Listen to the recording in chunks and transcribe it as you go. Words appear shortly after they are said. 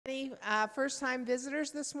any first-time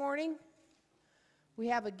visitors this morning? We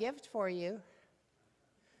have a gift for you.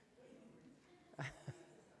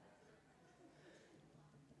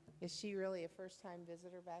 Is she really a first-time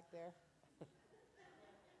visitor back there?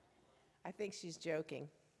 I think she's joking.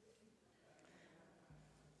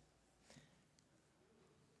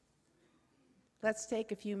 Let's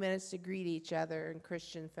take a few minutes to greet each other in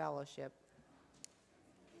Christian fellowship.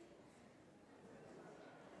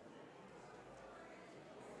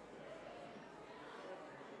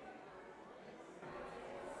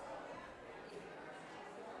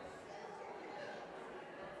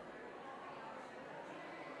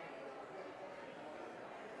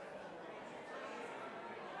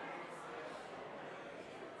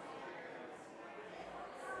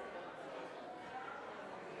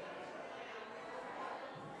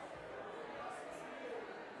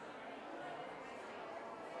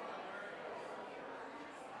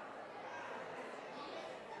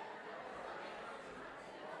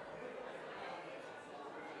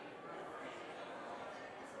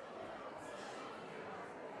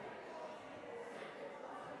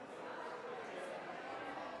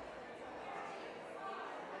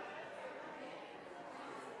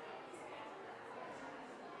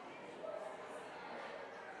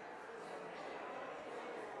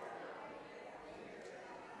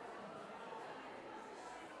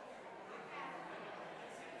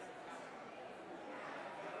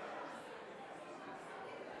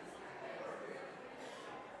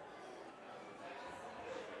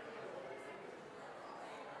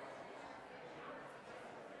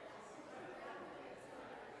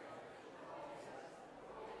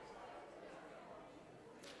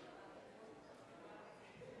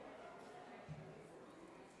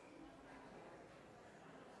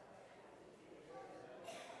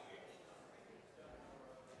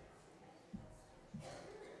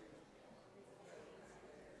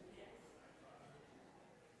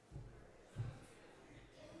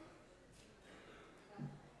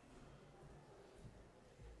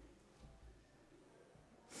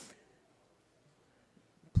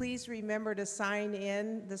 Please remember to sign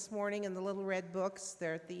in this morning in the little red books.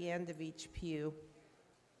 They're at the end of each pew.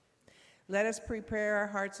 Let us prepare our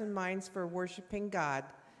hearts and minds for worshiping God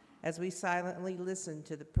as we silently listen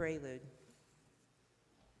to the prelude.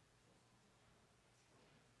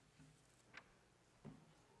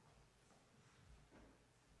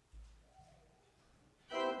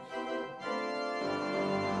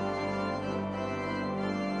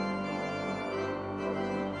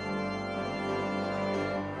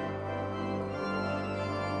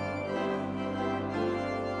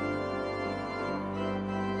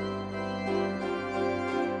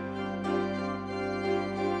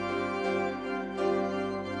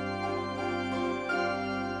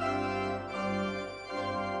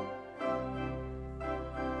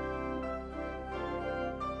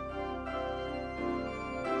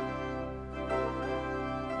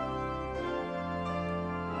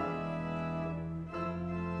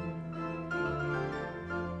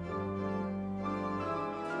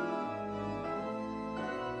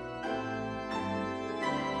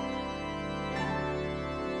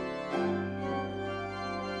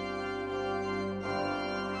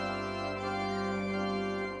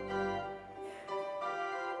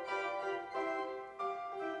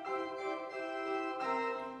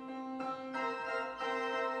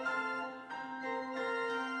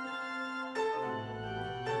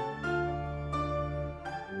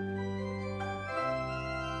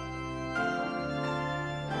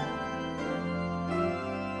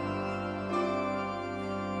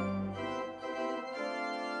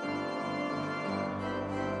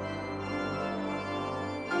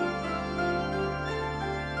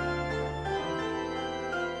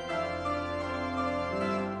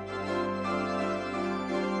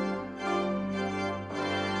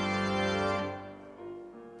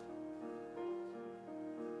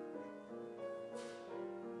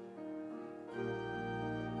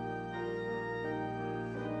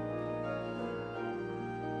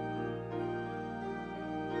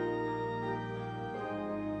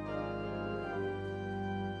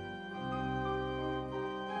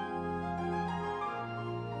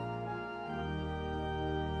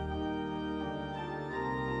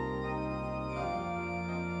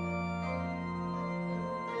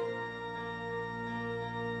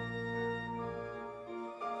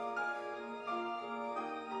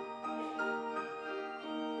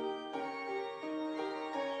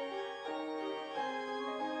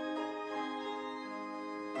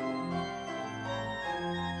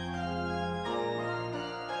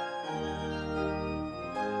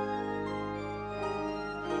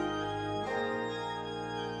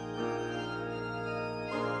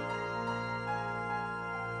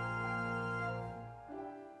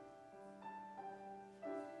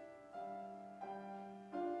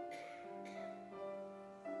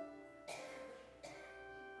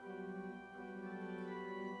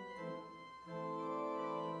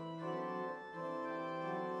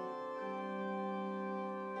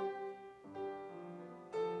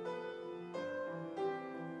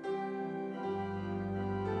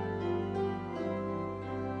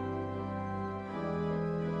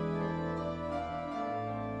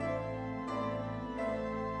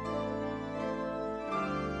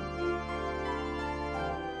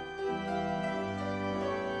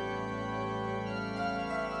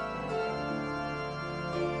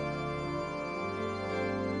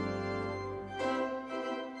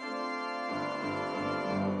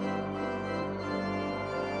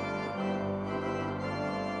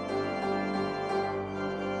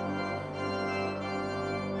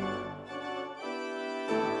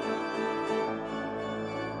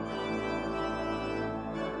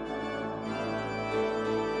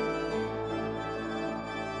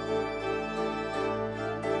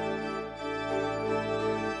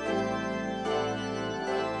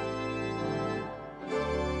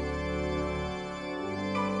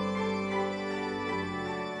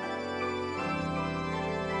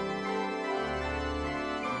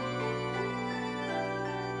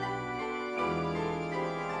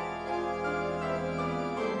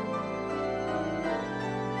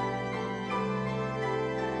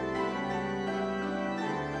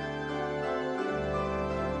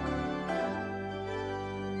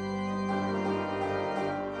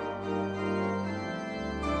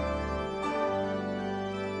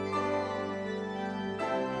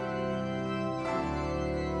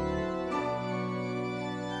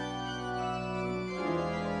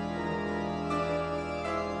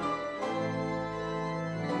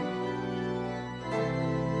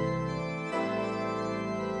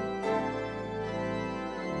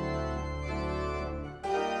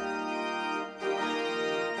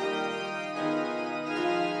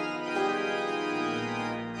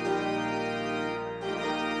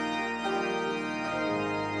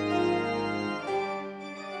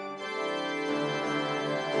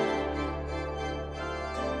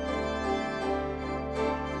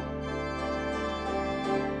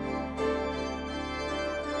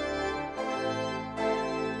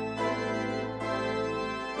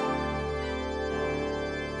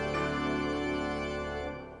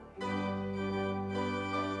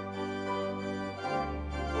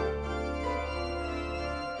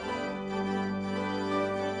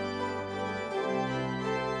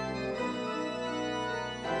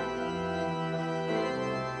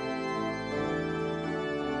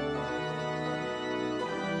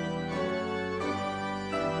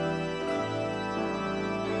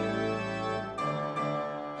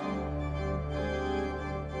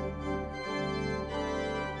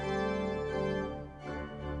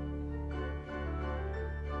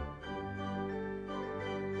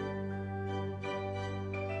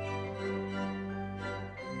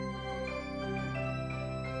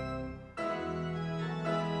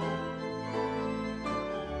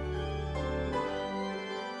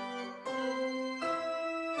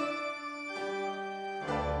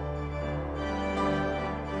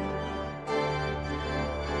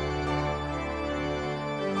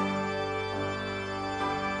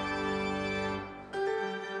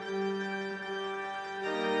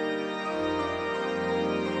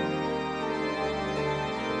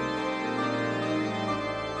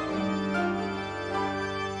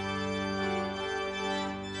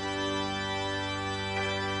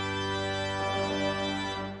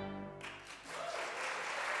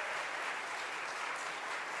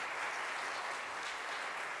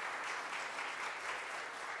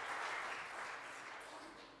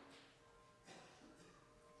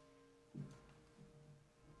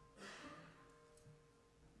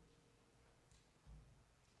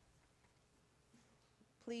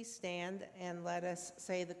 please stand and let us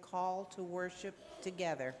say the call to worship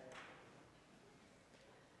together.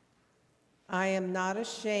 I am not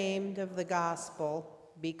ashamed of the gospel,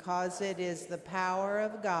 because it is the power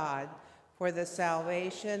of God for the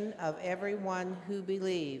salvation of everyone who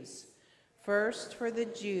believes, first for the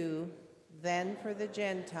Jew, then for the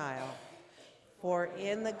Gentile. For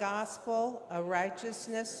in the gospel a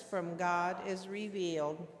righteousness from God is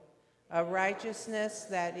revealed, a righteousness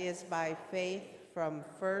that is by faith from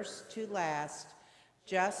first to last,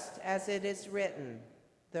 just as it is written,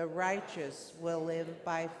 the righteous will live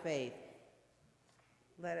by faith.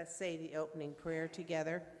 Let us say the opening prayer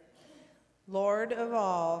together. Lord of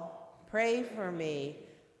all, pray for me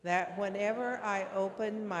that whenever I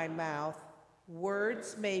open my mouth,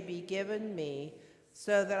 words may be given me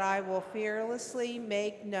so that I will fearlessly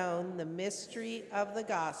make known the mystery of the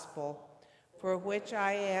gospel, for which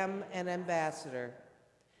I am an ambassador.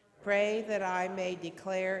 Pray that I may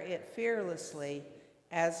declare it fearlessly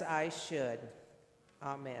as I should.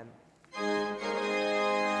 Amen.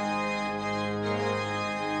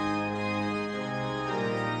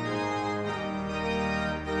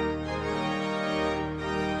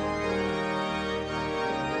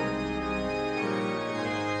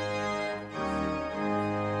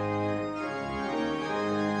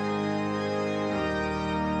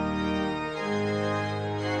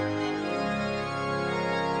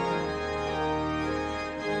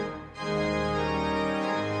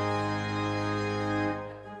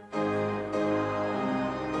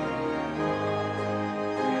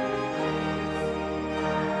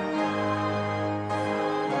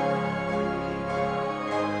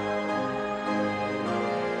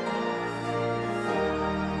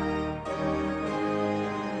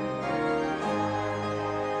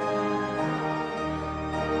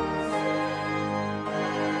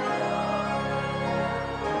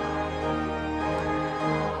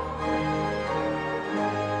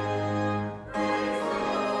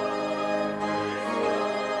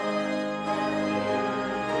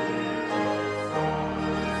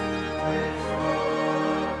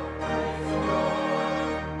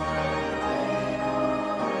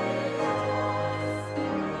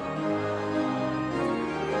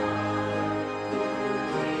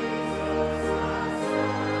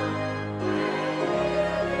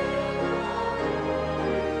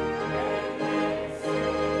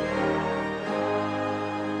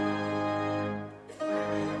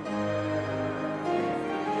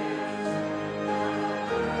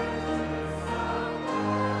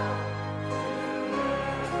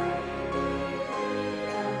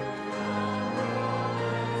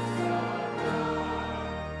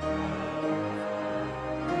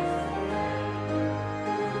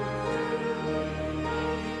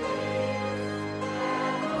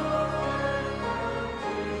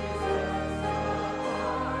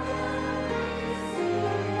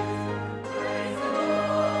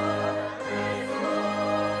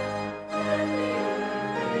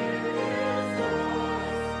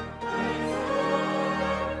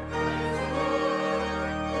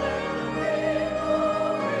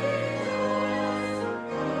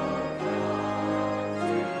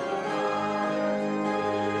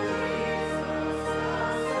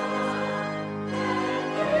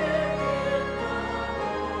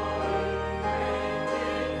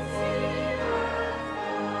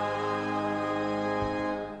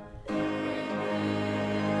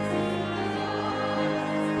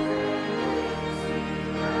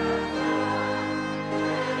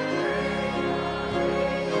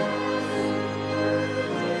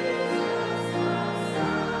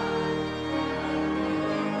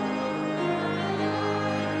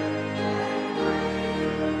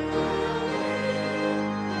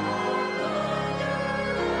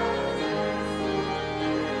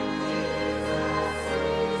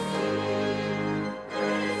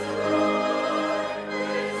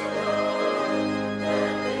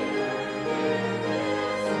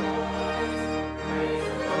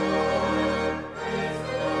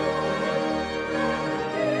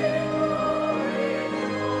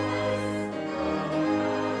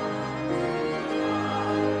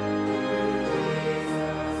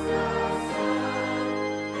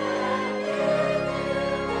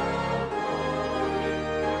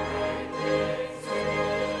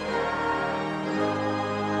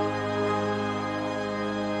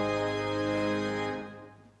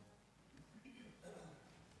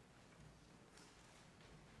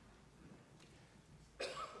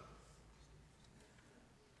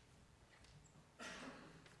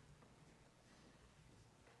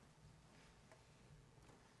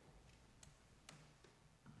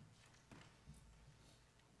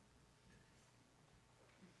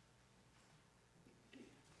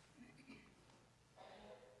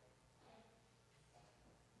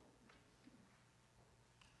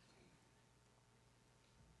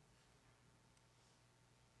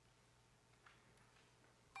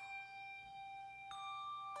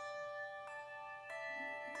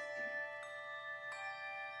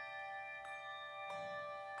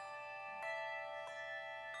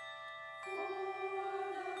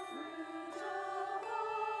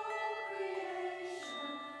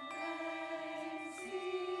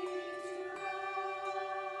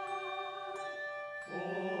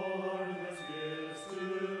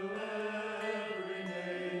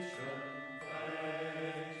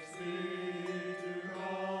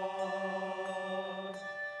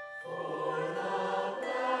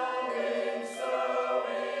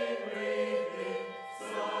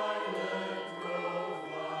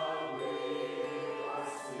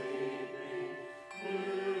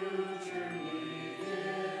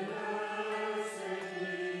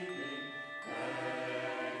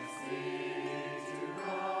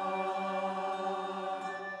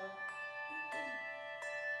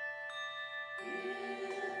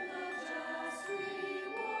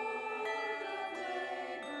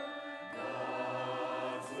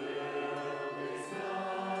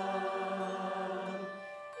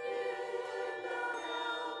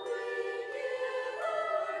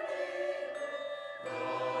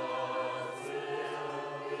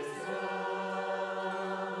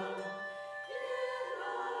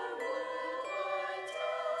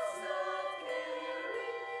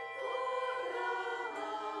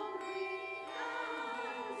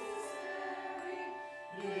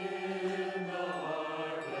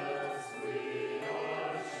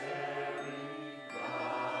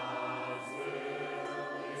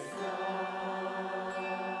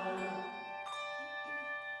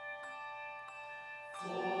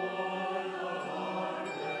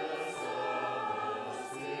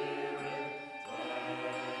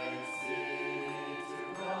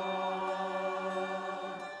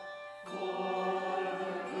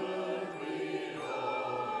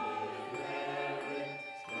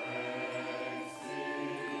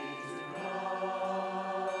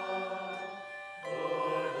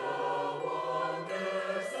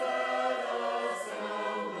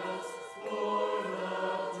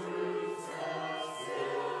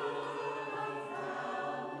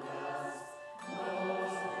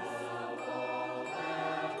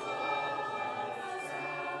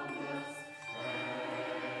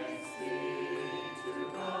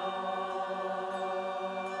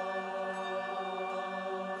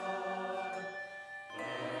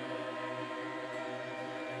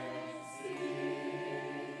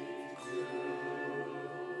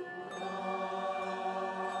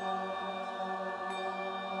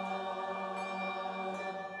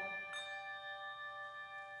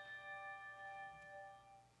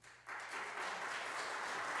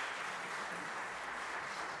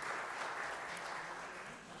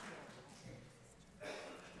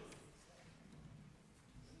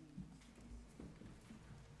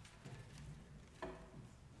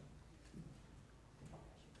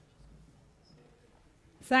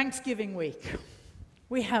 Thanksgiving week.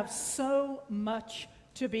 We have so much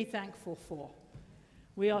to be thankful for.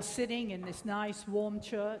 We are sitting in this nice, warm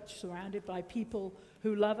church surrounded by people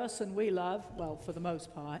who love us and we love, well, for the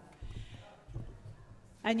most part.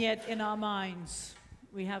 And yet in our minds,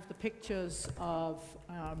 we have the pictures of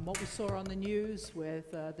what we saw on the news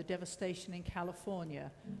with the devastation in California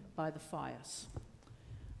by the fires.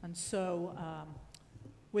 And so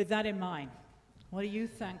with that in mind, what are you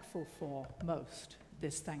thankful for most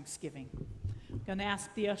this Thanksgiving? I'm going to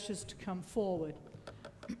ask the ushers to come forward.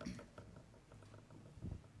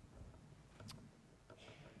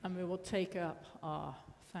 And we will take up our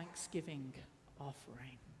Thanksgiving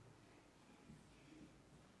offering.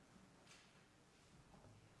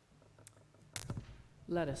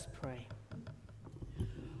 Let us pray.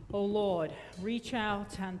 O Lord, reach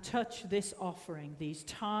out and touch this offering, these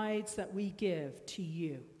tithes that we give to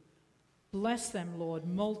you. Bless them, Lord,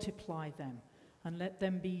 multiply them, and let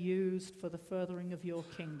them be used for the furthering of your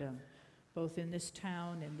kingdom, both in this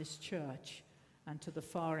town, in this church, and to the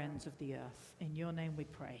far ends of the earth. In your name we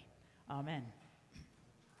pray. Amen.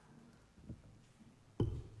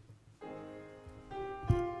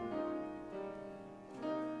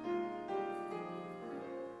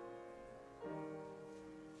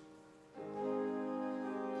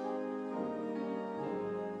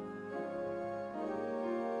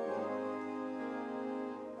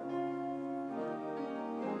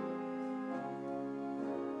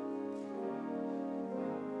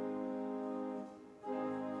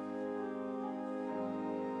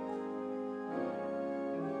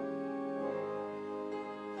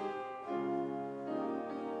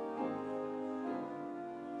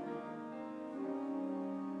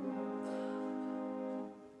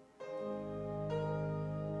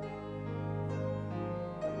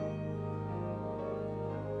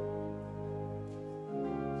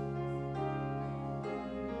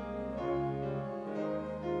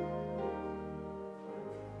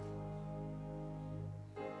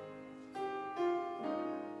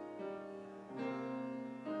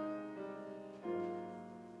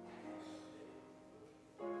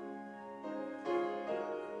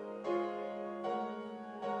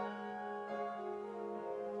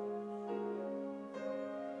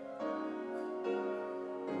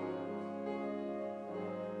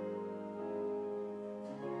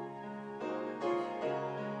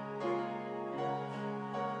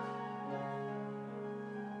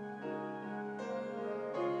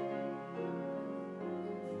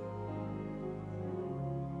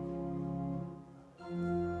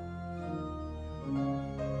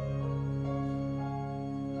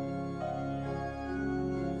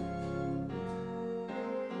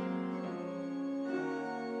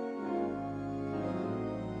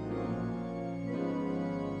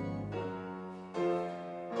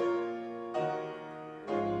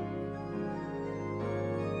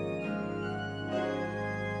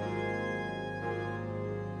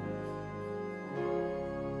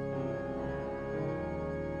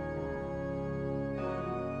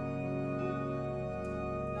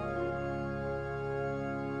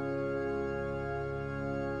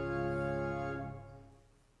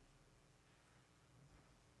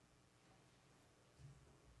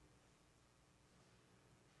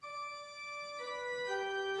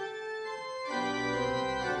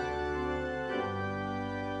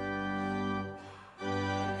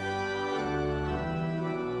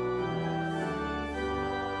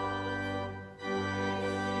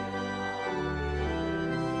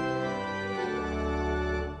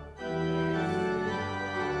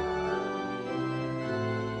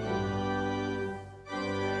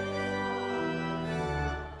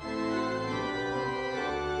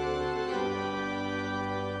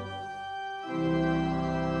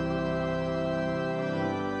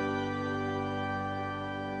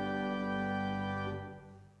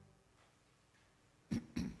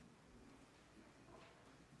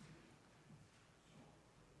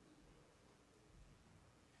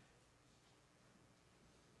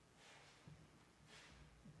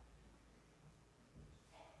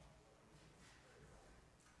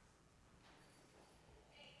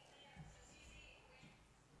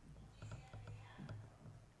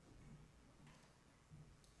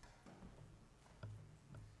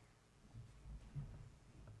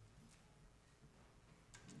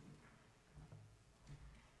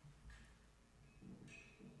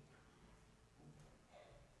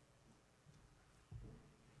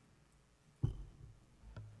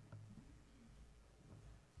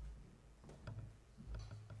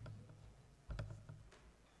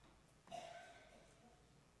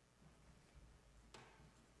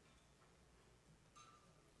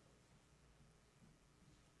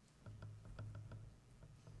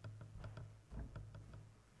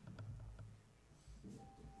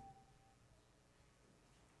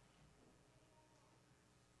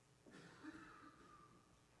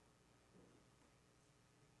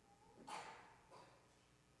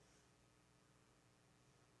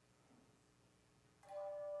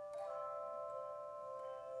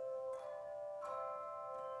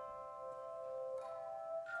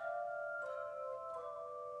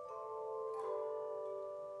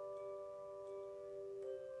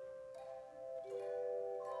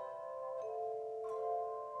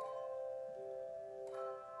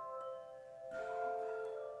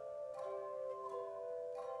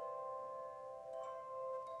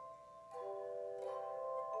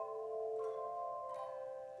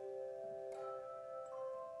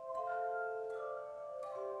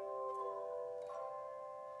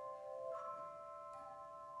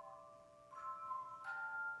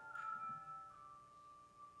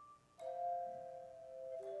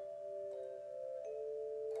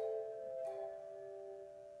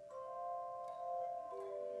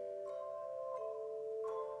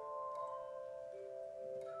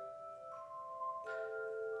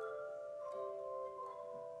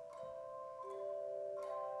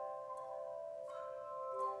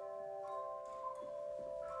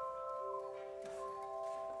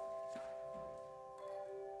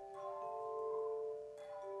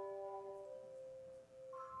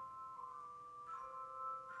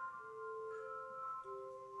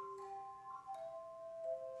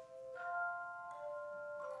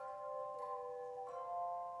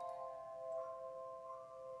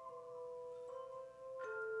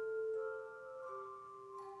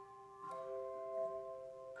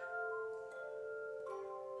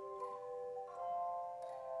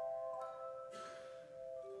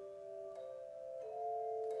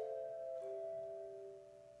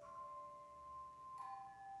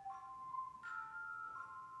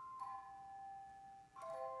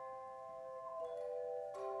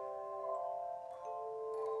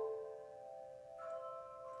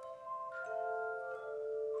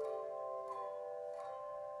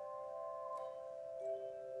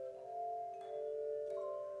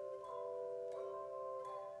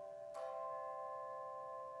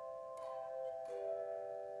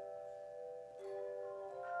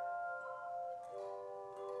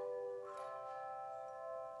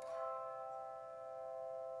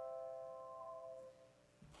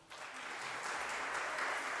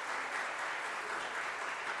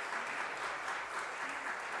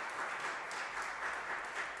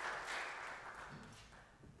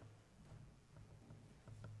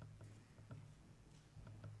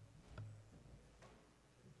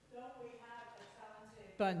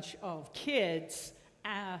 bunch of kids,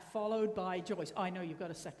 followed by Joyce. I know you've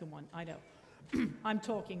got a second one. I know. I'm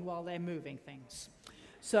talking while they're moving things.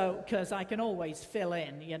 So, because I can always fill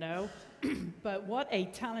in, you know. But what a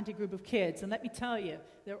talented group of kids. And let me tell you,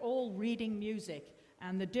 they're all reading music.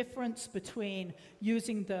 And the difference between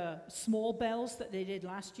using the small bells that they did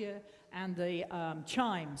last year and the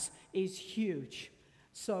chimes is huge.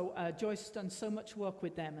 So Joyce has done so much work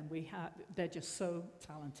with them, and they're just so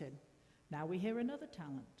talented. Now we hear another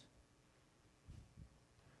talent.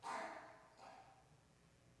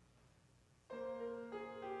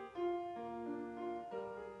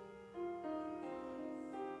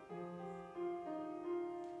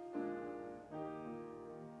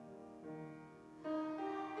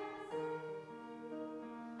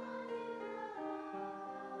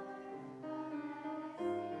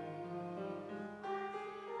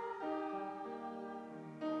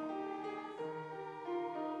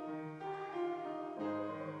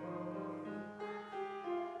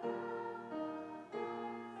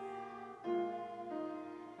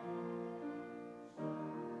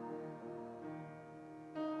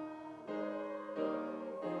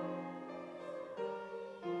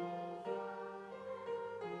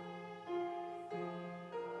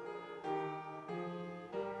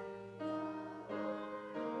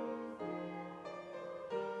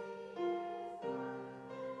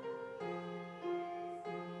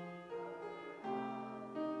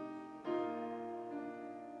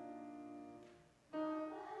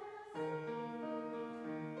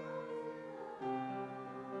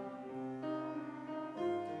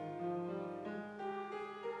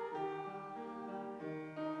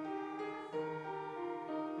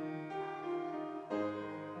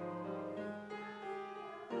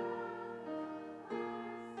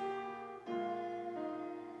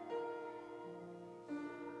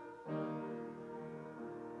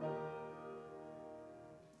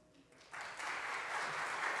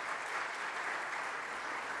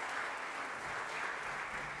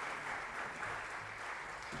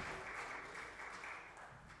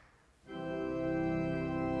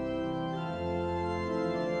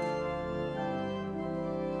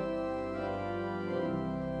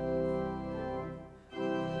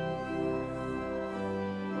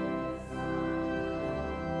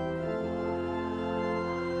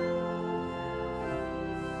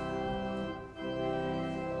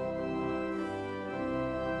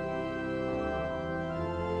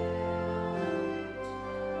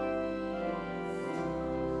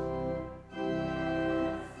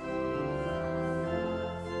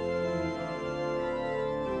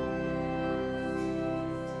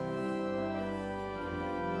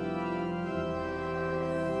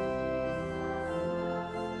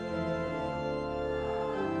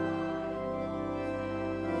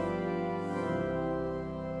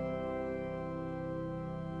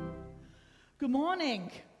 Good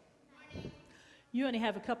morning. You only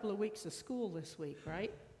have a couple of weeks of school this week,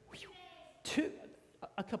 right?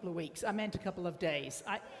 A couple of weeks. I meant a couple of days.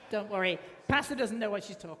 Don't worry. Pastor doesn't know what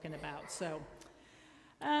she's talking about. So,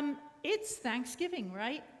 it's Thanksgiving,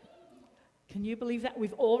 right? Can you believe that?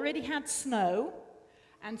 We've already had snow,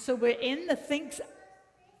 and so we're in the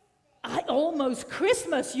almost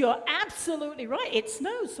Christmas. You're absolutely right. It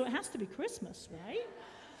snows, so it has to be Christmas, right?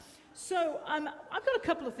 So I've got a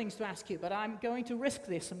couple of things to ask you, but I'm going to risk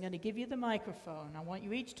this. I'm going to give you the microphone. I want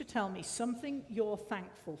you each to tell me something you're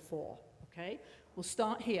thankful for, okay? We'll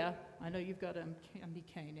start here. I know you've got a candy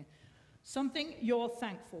cane in. Something you're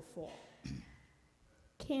thankful for.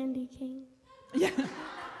 Candy cane. Yeah,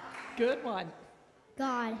 good one.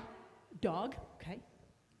 God. Dog, okay.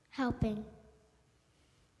 Helping.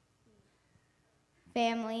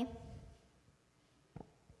 Family.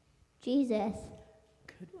 Jesus.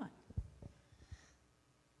 Good one.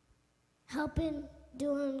 Helping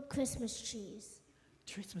doing Christmas trees.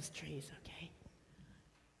 Christmas trees, okay.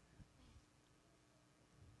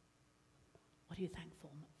 What are you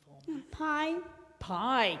thankful for? Pie.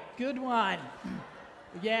 Pie, good one.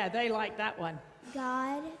 Yeah, they like that one.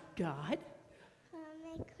 God. God.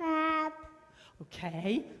 My crab.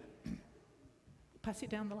 Okay. Pass it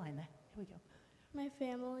down the line there. Here we go. My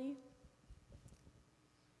family.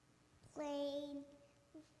 Playing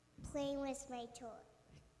with my toy.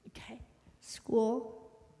 Okay. School.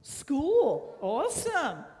 School.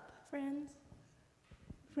 Awesome. Friends.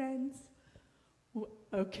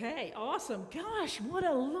 Okay, awesome. Gosh, what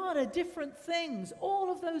a lot of different things.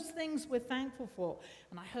 All of those things we're thankful for.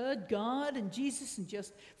 And I heard God and Jesus and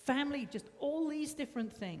just family, just all these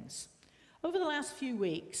different things. Over the last few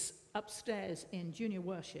weeks, upstairs in junior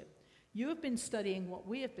worship, you have been studying what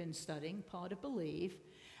we have been studying, part of Believe,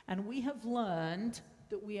 and we have learned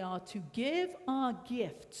that we are to give our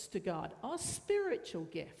gifts to God, our spiritual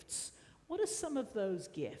gifts. What are some of those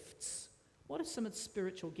gifts? What are some of the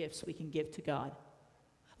spiritual gifts we can give to God?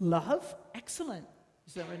 Love, excellent.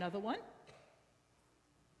 Is there another one?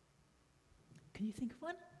 Can you think of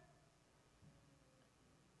one?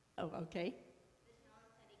 Oh, okay.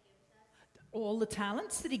 All the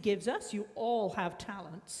talents that he gives us. You all have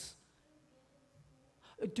talents.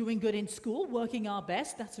 Doing good in school, working our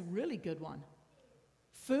best. That's a really good one.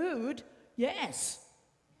 Food, yes.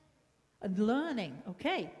 And learning,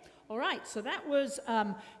 okay. All right, so that was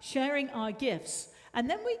sharing our gifts. And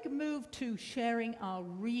then we can move to sharing our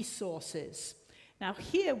resources. Now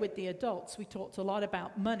here with the adults, we talked a lot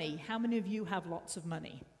about money. How many of you have lots of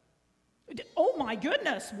money? Oh my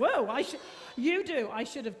goodness, whoa, you do. I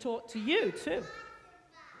should have talked to you too.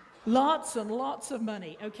 Lots and lots of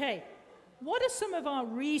money, okay. What are some of our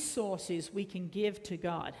resources we can give to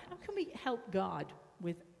God? How can we help God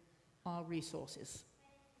with our resources?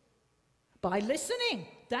 By listening.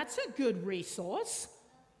 That's a good resource.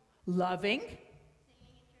 Loving.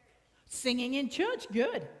 Singing in church.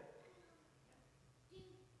 Good.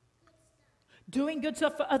 Doing good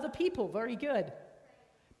stuff for other people. Very good.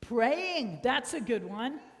 Praying. That's a good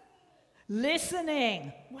one.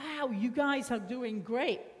 Listening. Wow, you guys are doing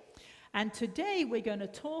great. And today we're going to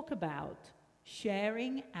talk about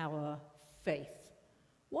sharing our faith.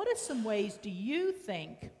 What are some ways do you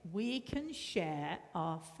think we can share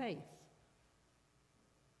our faith?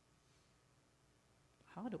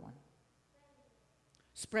 Harder one.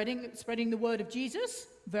 Spreading the word of Jesus.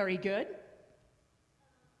 Very good.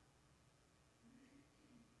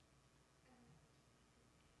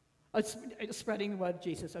 Spreading the word of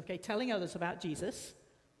Jesus. Okay, telling others about Jesus.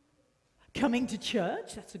 Coming to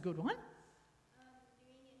church. That's a good one.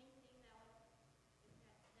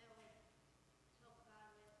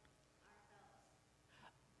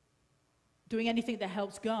 Doing anything that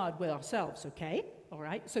helps God with ourselves, okay? All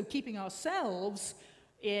right, so keeping ourselves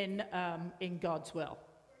in God's will.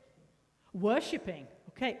 Worshipping,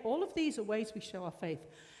 okay? All of these are ways we show our faith.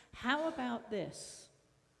 How about this?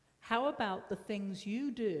 How about the things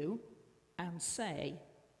you do and say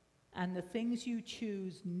and the things you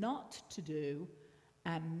choose not to do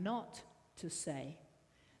and not to say?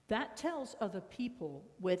 That tells other people,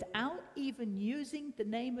 without even using the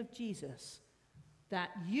name of Jesus,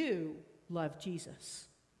 that you love Jesus.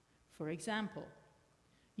 For example,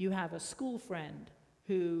 you have a school friend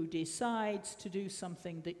who decides to do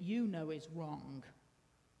something that you know is wrong.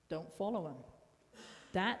 Don't follow him.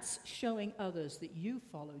 That's showing others that you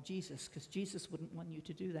follow Jesus, because Jesus wouldn't want you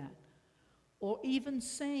to do that. Or even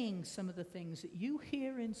saying some of the things that you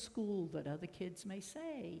hear in school that other kids may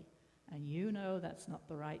say, and you know that's not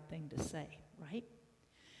the right thing to say, right?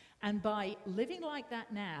 And by living like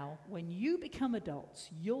that now, when you become adults,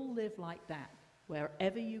 you'll live like that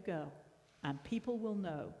wherever you go, and people will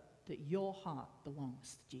know that your heart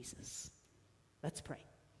belongs to Jesus. Let's pray.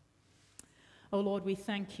 Oh Lord, we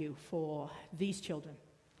thank you for these children.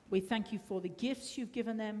 We thank you for the gifts you've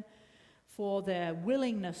given them, for their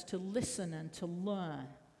willingness to listen and to learn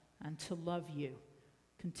and to love you.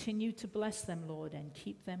 Continue to bless them, Lord, and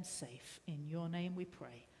keep them safe. In your name we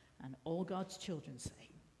pray. And all God's children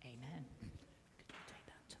say, amen. Could you take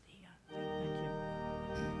that to the thing? Thank you.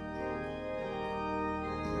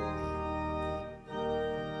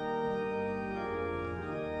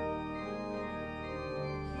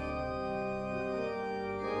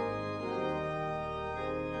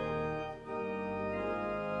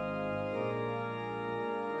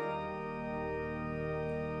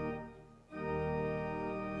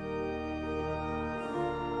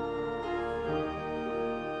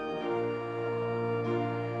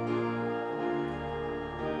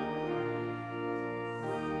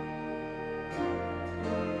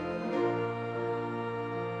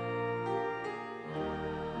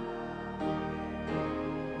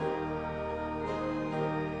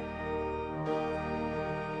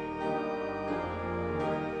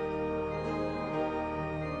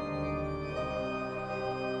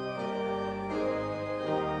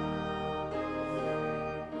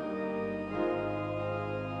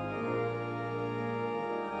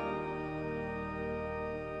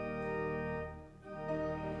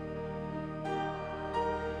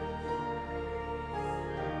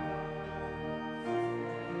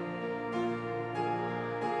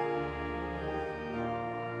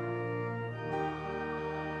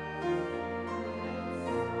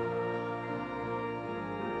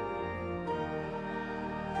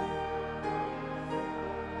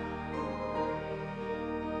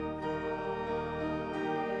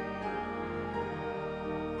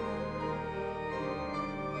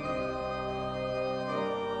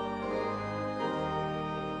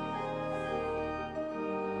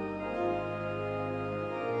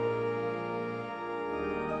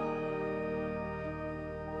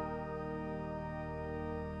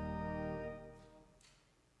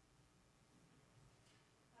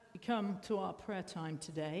 come to our prayer time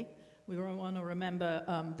today, we want to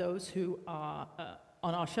remember those who are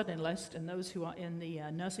on our shut-in list and those who are in the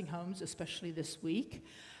nursing homes, especially this week.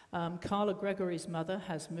 Carla Gregory's mother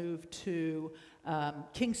has moved to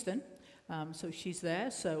Kingston, so she's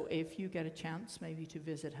there. So if you get a chance maybe to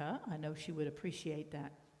visit her, I know she would appreciate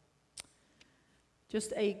that.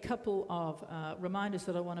 Just a couple of reminders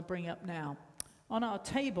that I want to bring up now. On our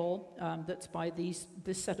table that's by this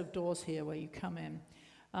set of doors here where you come in,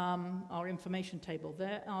 our information table,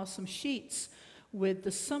 there are some sheets with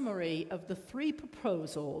the summary of the 3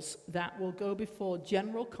 proposals that will go before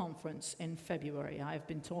General Conference in February. I've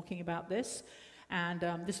been talking about this, and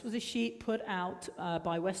this was a sheet put out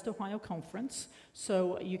by West Ohio Conference,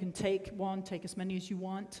 so you can take as many as you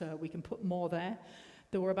want. We can put more there.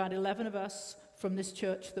 There were about 11 of us from this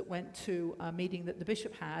church that went to a meeting that the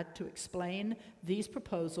bishop had to explain these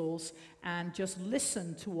proposals and just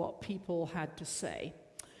listen to what people had to say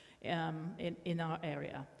in our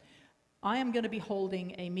area. I am going to be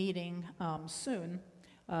holding a meeting soon,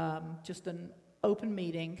 just an open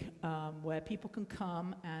meeting where people can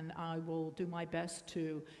come, and I will do my best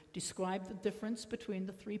to describe the difference between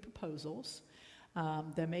the 3 proposals.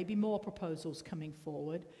 There may be more proposals coming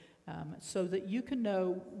forward, so that you can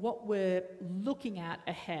know what we're looking at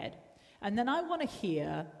ahead. And then I want to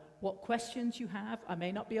hear what questions you have. I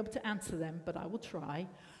may not be able to answer them, but I will try.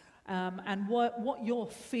 And what you're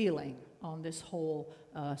feeling on this whole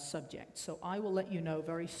subject. So I will let you know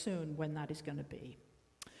very soon when that is going to be.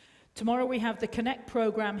 Tomorrow we have the Connect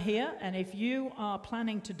program here, and if you are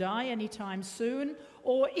planning to die anytime soon,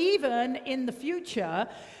 or even in the future,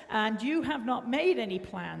 and you have not made any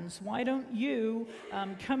plans, why don't you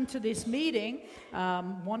come to this meeting,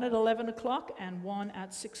 one at 11 o'clock and one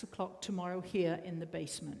at 6 o'clock tomorrow here in the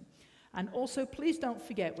basement. And also, please don't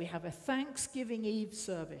forget, we have a Thanksgiving Eve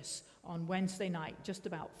service on Wednesday night, just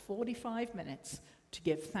about 45 minutes to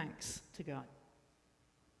give thanks to God.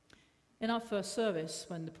 In our first service,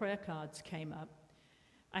 when the prayer cards came up,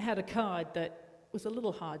 I had a card that was a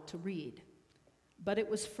little hard to read, but it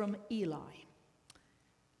was from Eli.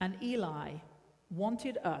 And Eli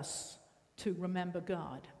wanted us to remember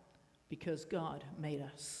God because God made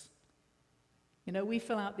us. You know, we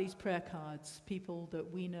fill out these prayer cards, people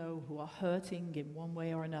that we know who are hurting in one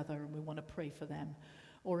way or another, and we want to pray for them,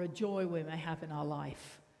 or a joy we may have in our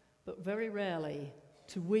life. But very rarely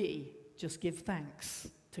do we just give thanks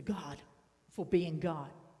to God for being God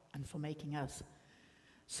and for making us.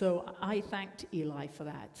 So I thanked Eli for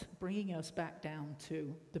that, bringing us back down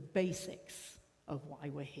to the basics of why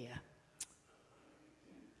we're here.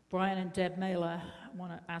 Brian and Deb Mailer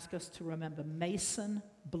want to ask us to remember Mason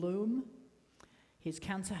Bloom. His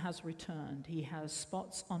cancer has returned. He has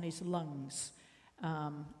spots on his lungs.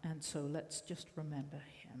 And so let's just remember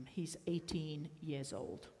him. He's 18 years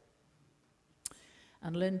old.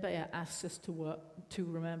 And Lynn Bayer asks us to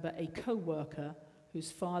remember a co-worker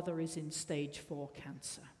whose father is in stage 4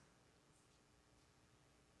 cancer.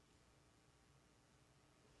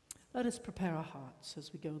 Let us prepare our hearts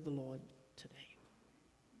as we go to the Lord today.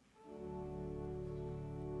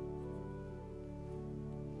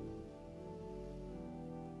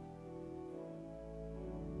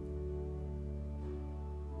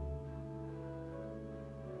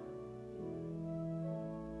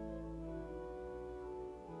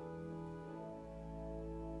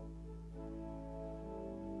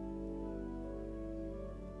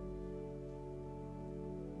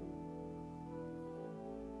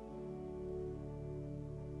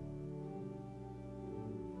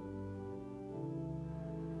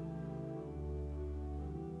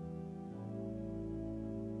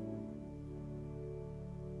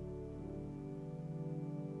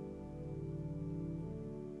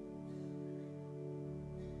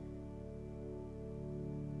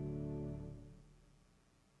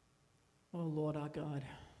 Oh, Lord our God,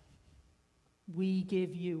 we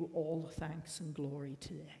give you all thanks and glory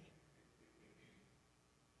today.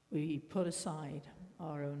 We put aside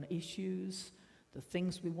our own issues, the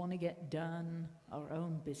things we want to get done, our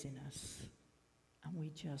own busyness, and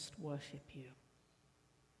we just worship you.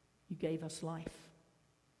 You gave us life,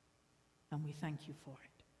 and we thank you for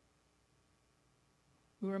it.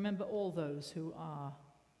 We remember all those who are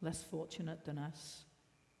less fortunate than us,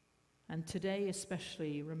 and today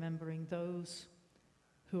especially remembering those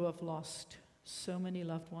who have lost so many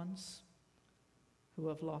loved ones, who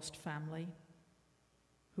have lost family,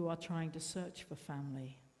 who are trying to search for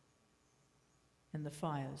family in the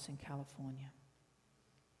fires in California.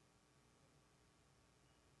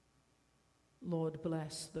 Lord,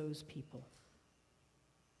 bless those people.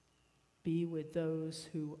 Be with those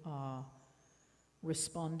who are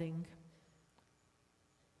responding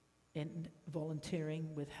in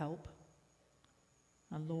volunteering with help.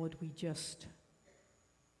 And Lord, we just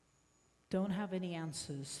don't have any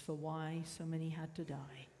answers for why so many had to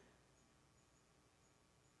die.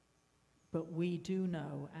 But we do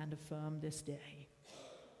know and affirm this day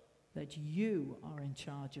that you are in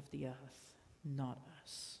charge of the earth, not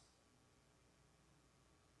us.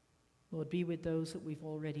 Lord, be with those that we've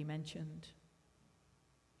already mentioned.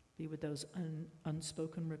 Be with those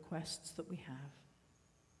unspoken requests that we have.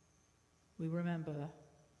 We remember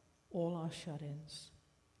all our shut-ins,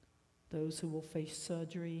 those who will face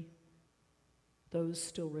surgery, those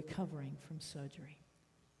still recovering from surgery.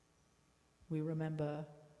 We remember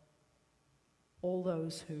all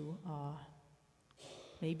those who are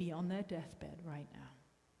maybe on their deathbed right now.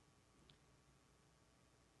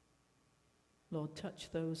 Lord, touch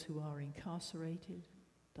those who are incarcerated,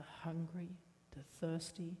 the hungry, the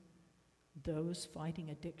thirsty, those fighting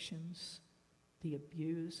addictions, the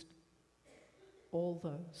abused, all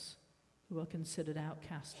those who are considered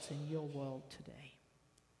outcasts in your world today.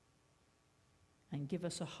 And give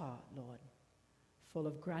us a heart, Lord, full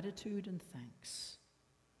of gratitude and thanks,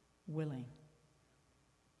 willing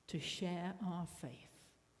to share our faith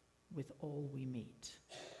with all we meet.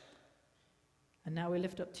 And now we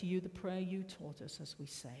lift up to you the prayer you taught us as we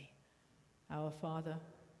say, Our Father,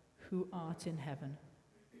 who art in heaven,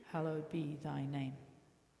 hallowed be thy name.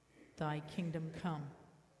 Thy kingdom come,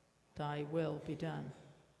 thy will be done,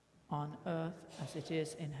 on earth as it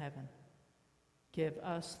is in heaven. Give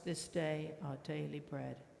us this day our daily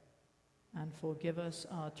bread, and forgive us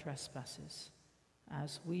our trespasses,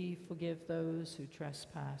 as we forgive those who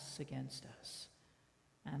trespass against us.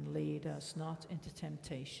 And lead us not into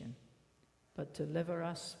temptation, but deliver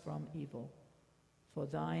us from evil. For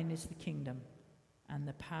thine is the kingdom, and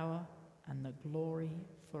the power, and the glory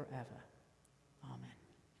forever. Amen.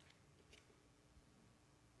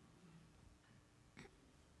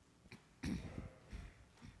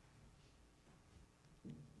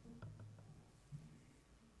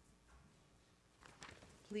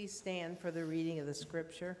 Please stand for the reading of the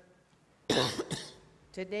scripture.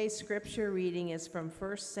 Today's scripture reading is from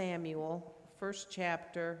 1 Samuel, 1st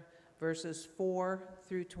chapter, verses 4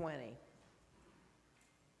 through 20.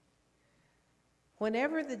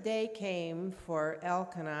 Whenever the day came for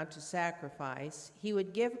Elkanah to sacrifice, he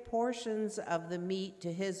would give portions of the meat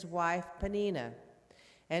to his wife Peninnah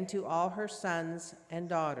and to all her sons and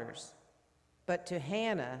daughters. But to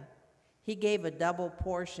Hannah he gave a double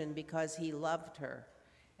portion because he loved her,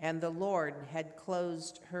 and the Lord had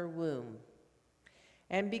closed her womb.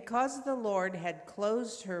 And because the Lord had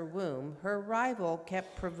closed her womb, her rival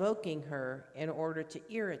kept provoking her in order to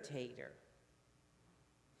irritate her.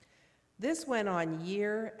 This went on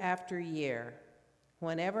year after year.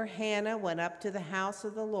 Whenever Hannah went up to the house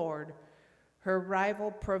of the Lord, her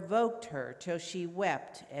rival provoked her till she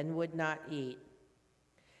wept and would not eat.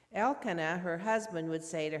 Elkanah, her husband, would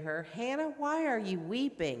say to her, Hannah, why are you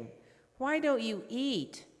weeping? Why don't you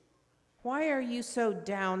eat? Why are you so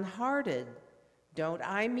downhearted? Don't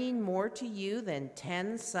I mean more to you than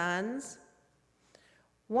 10 sons?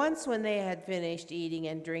 Once when they had finished eating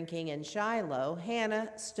and drinking in Shiloh,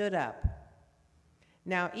 Hannah stood up.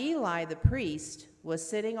 Now Eli the priest was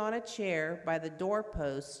sitting on a chair by the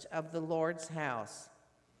doorpost of the Lord's house.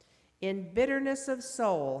 In bitterness of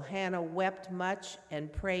soul, Hannah wept much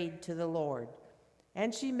and prayed to the Lord.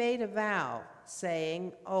 And she made a vow,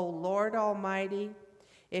 saying, O Lord Almighty,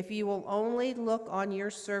 if you will only look on your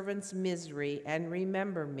servant's misery and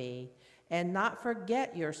remember me, and not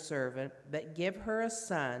forget your servant, but give her a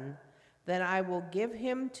son, then I will give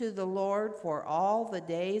him to the Lord for all the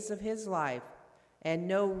days of his life, and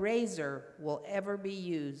no razor will ever be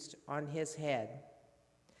used on his head.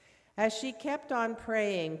 As she kept on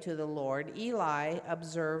praying to the Lord, Eli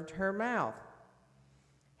observed her mouth.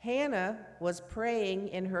 Hannah was praying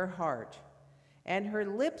in her heart, and her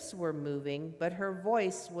lips were moving, but her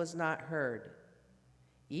voice was not heard.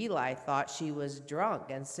 Eli thought she was drunk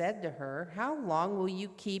and said to her, How long will you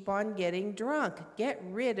keep on getting drunk? Get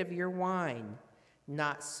rid of your wine.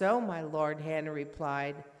 Not so, my lord, Hannah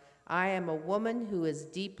replied. I am a woman who is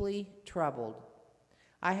deeply troubled.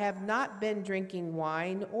 I have not been drinking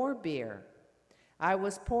wine or beer. I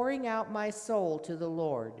was pouring out my soul to the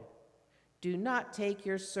Lord. Do not take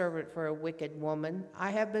your servant for a wicked woman.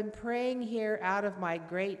 I have been praying here out of my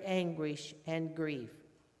great anguish and grief.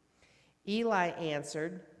 Eli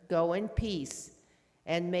answered, Go in peace,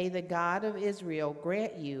 and may the God of Israel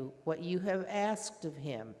grant you what you have asked of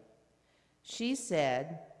him. She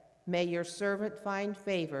said, May your servant find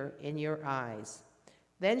favor in your eyes.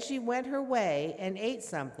 Then she went her way and ate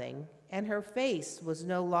something, and her face was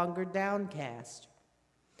no longer downcast.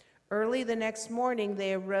 Early the next morning,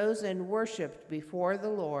 they arose and worshiped before the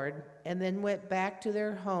Lord, and then went back to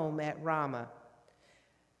their home at Ramah.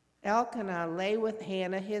 Elkanah lay with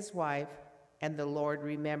Hannah his wife, and the Lord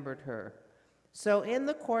remembered her. So in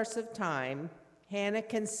the course of time, Hannah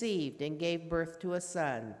conceived and gave birth to a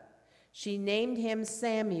son. She named him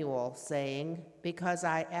Samuel, saying, "Because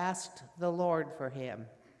I asked the Lord for him."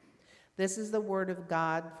 This is the word of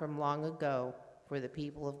God from long ago for the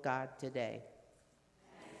people of God today.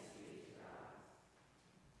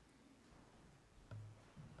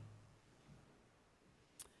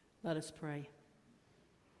 Let us pray.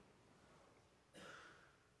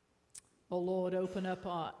 Oh Lord, open up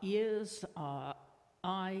our ears, our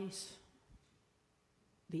eyes,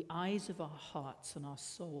 the eyes of our hearts and our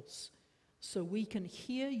souls, so we can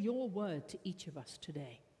hear your word to each of us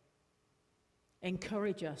today.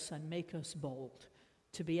 Encourage us and make us bold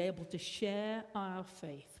to be able to share our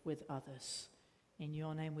faith with others. In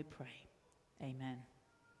your name we pray. Amen.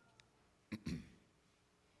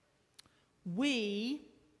 We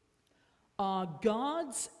are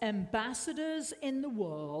God's ambassadors in the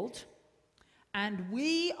world, and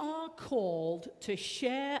we are called to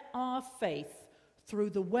share our faith through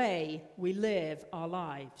the way we live our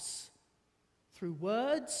lives, through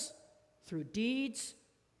words, through deeds,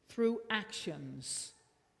 through actions,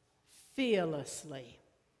 fearlessly.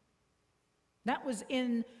 That was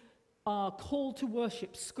in our call to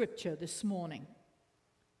worship scripture this morning.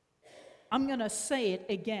 I'm going to say it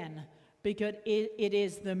again because it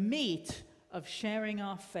is the meat of sharing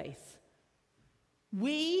our faith.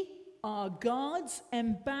 We are God's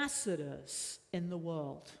ambassadors in the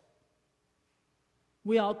world.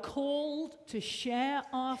 We are called to share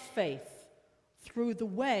our faith through the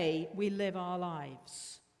way we live our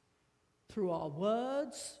lives, through our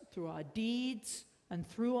words, through our deeds, and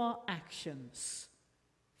through our actions,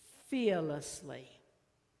 fearlessly.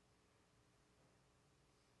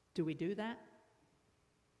 Do we do that?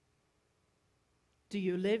 Do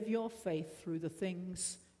you live your faith through the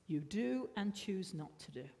things you do and choose not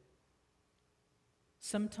to do?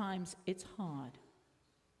 Sometimes it's hard.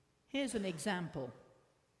 Here's an example.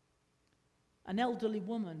 An elderly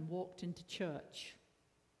woman walked into church.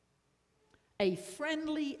 A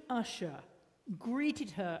friendly usher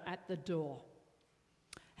greeted her at the door,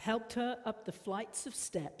 helped her up the flights of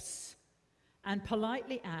steps, and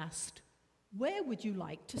politely asked, "Where would you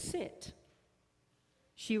like to sit?"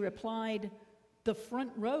 She replied, "The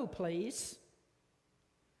front row, please."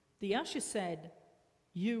 The usher said,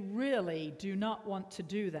 "You really do not want to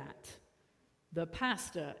do that. The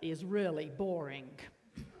pastor is really boring."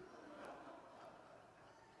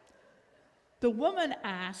 The woman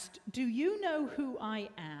asked, "Do you know who I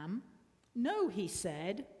am?" "No," he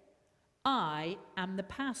said. "I am the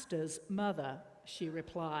pastor's mother," she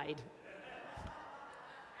replied.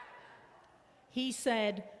 He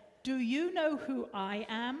said, "Do you know who I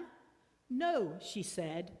am?" "No," she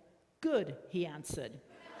said. "Good," he answered.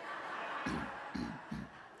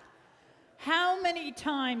 How many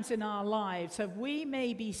times in our lives have we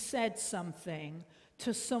maybe said something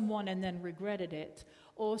to someone and then regretted it,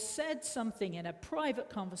 or said something in a private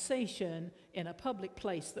conversation in a public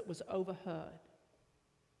place that was overheard?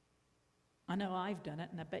 I know I've done it,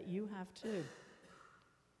 and I bet you have too.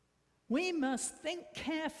 We must think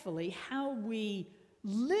carefully how we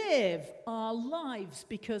live our lives,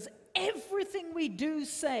 because everything we do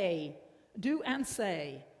and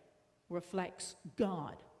say reflects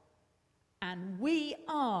God. And we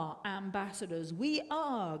are ambassadors. We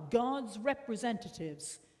are God's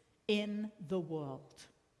representatives in the world.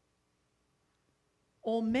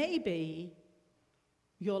 Or maybe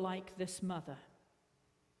you're like this mother.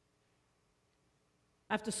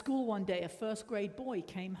 After school one day, a first-grade boy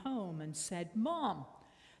came home and said, "Mom,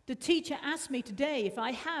 the teacher asked me today if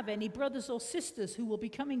I have any brothers or sisters who will be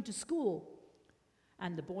coming to school."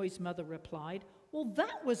 And the boy's mother replied, "Well,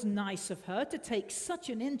 that was nice of her to take such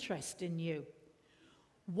an interest in you.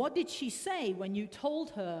 What did she say when you told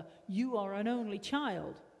her you are an only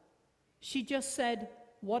child?" "She just said,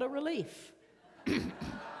 'What a relief.'"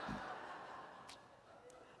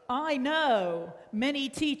 I know many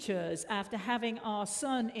teachers, after having our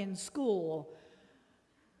son in school,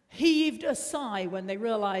 heaved a sigh when they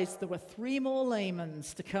realized there were 3 more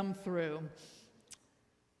Lehmans to come through.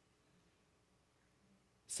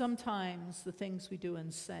 Sometimes the things we do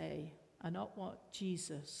and say are not what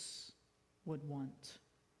Jesus would want.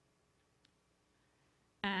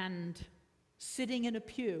 And sitting in a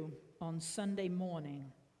pew on Sunday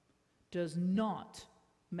morning does not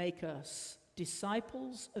make us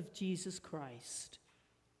disciples of Jesus Christ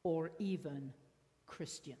or even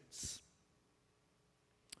Christians.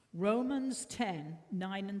 Romans 10,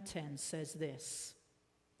 9 and 10 says this: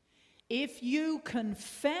 if you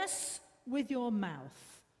confess with your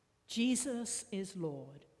mouth Jesus is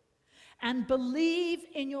Lord, and believe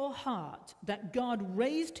in your heart that God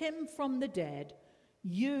raised him from the dead,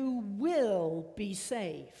 you will be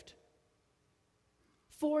saved.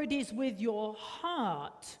 For it is with your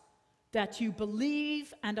heart that you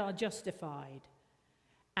believe and are justified,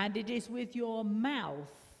 and it is with your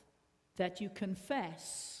mouth that you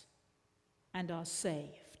confess and are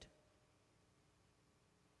saved.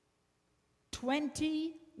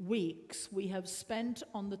 20 weeks we have spent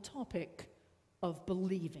on the topic of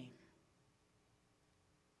believing.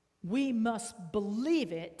 We must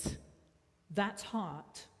believe it, that's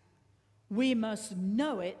heart. We must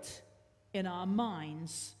know it in our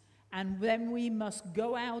minds, and then we must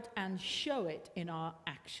go out and show it in our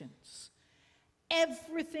actions.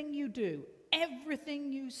 Everything you do,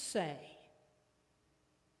 everything you say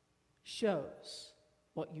shows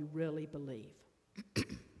what you really believe.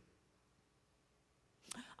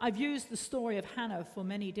 I've used the story of Hannah for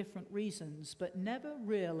many different reasons, but never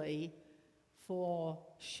really for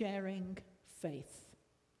sharing faith.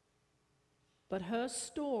 But her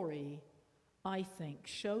story, I think,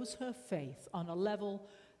 shows her faith on a level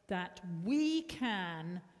that we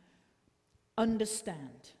can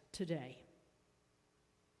understand today.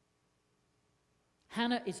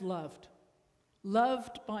 Hannah is loved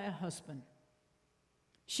by her husband.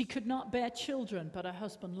 She could not bear children, but her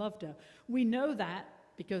husband loved her. We know that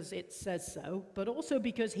because it says so, but also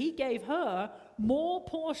because he gave her more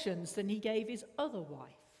portions than he gave his other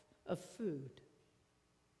wife of food.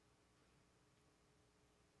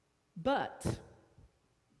 But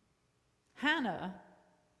Hannah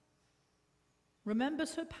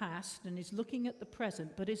remembers her past and is looking at the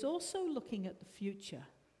present, but is also looking at the future.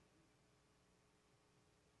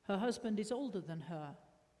 Her husband is older than her.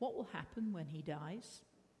 What will happen when he dies?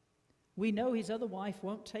 We know his other wife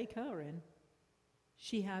won't take her in.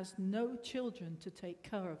 She has no children to take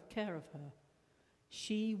care of her.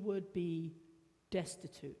 She would be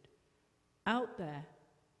destitute, out there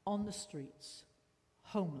on the streets,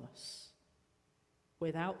 homeless,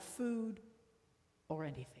 without food or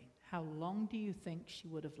anything. How long do you think she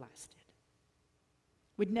would have lasted?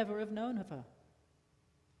 We'd never have known of her.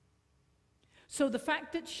 So the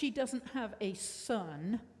fact that she doesn't have a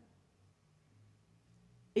son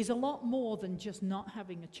is a lot more than just not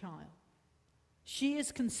having a child. She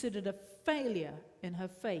is considered a failure in her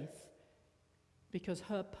faith because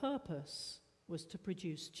her purpose was to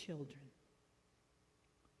produce children.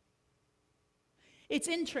 It's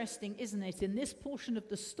interesting, isn't it, in this portion of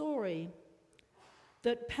the story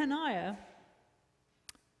that Peninnah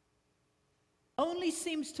only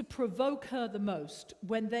seems to provoke her the most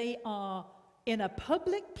when they are in a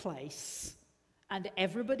public place and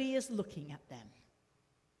everybody is looking at them.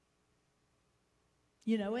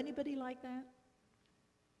 You know anybody like that?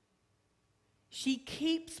 She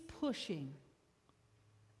keeps pushing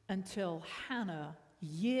until Hannah,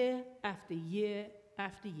 year after year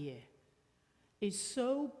after year, is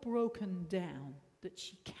so broken down that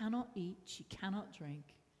she cannot eat, she cannot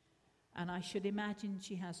drink, and I should imagine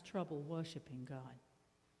she has trouble worshiping God.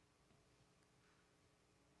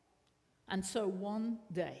 And so one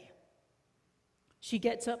day, she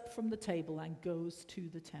gets up from the table and goes to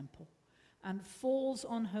the temple and falls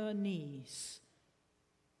on her knees.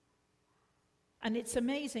 And it's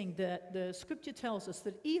amazing that the scripture tells us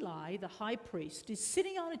that Eli, the high priest, is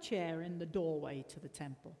sitting on a chair in the doorway to the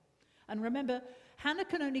temple. And remember, Hannah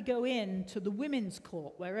can only go in to the women's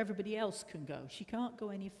court where everybody else can go. She can't go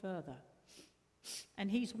any further. And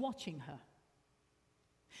he's watching her.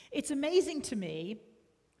 It's amazing to me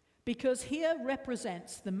because here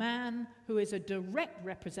represents the man who is a direct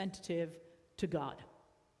representative to God,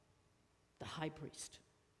 the high priest.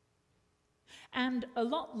 And a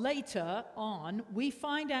lot later on, we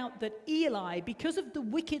find out that Eli, because of the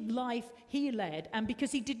wicked life he led, and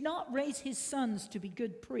because he did not raise his sons to be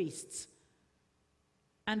good priests,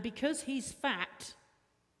 and because he's fat,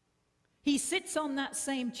 he sits on that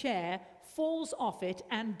same chair, falls off it,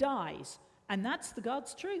 and dies. And that's the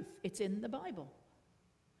God's truth. It's in the Bible.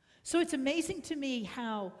 So it's amazing to me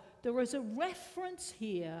how there is a reference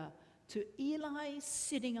here to Eli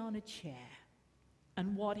sitting on a chair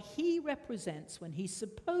and what he represents when he's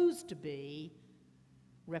supposed to be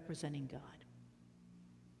representing God.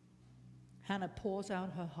 Hannah pours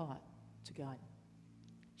out her heart to God.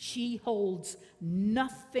 She holds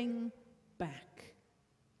nothing back.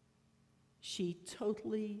 She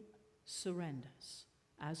totally surrenders,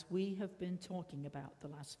 as we have been talking about the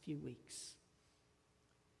last few weeks.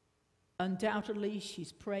 Undoubtedly,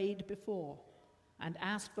 she's prayed before and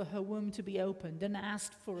asked for her womb to be opened and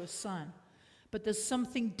asked for a son. But there's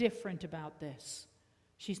something different about this.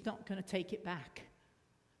 She's not going to take it back.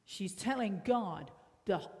 She's telling God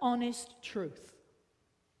the honest truth.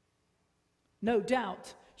 No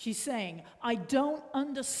doubt, she's saying, I don't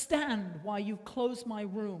understand why you've closed my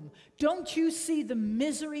room. Don't you see the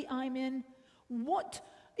misery I'm in? What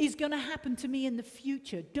is going to happen to me in the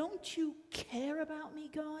future? Don't you care about me,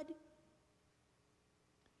 God?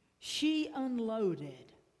 She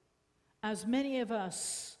unloaded, as many of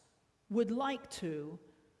us would like to,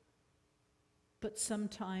 but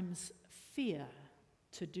sometimes fear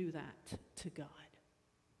to do that to God.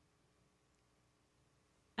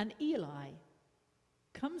 And Eli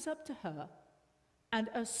comes up to her and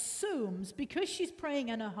assumes, because she's praying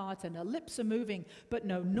in her heart and her lips are moving, but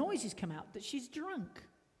no noises come out, that she's drunk.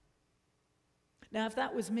 Now, if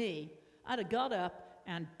that was me, I'd have got up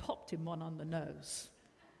and popped him one on the nose.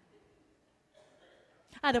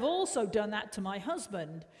 I'd have also done that to my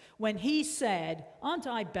husband when he said, aren't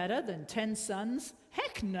I better than 10 sons?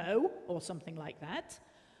 Heck no, or something like that.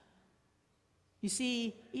 You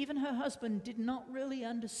see, even her husband did not really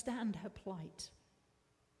understand her plight.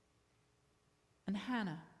 And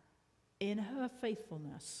Hannah, in her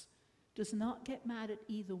faithfulness, does not get mad at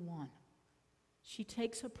either one. She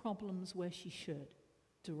takes her problems where she should,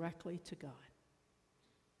 directly to God.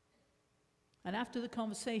 And after the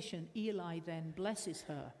conversation, Eli then blesses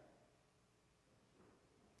her.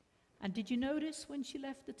 And did you notice when she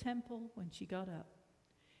left the temple, when she got up?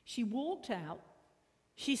 She walked out,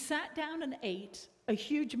 she sat down and ate a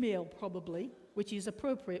huge meal probably, which is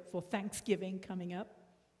appropriate for Thanksgiving coming up.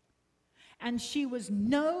 And she was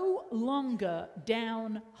no longer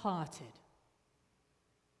downhearted.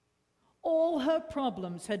 All her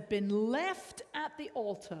problems had been left at the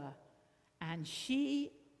altar, and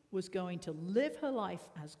she was going to live her life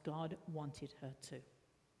as God wanted her to.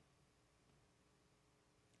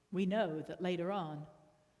 We know that later on,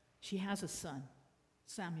 she has a son,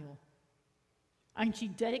 Samuel, and she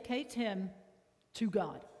dedicates him to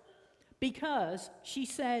God because she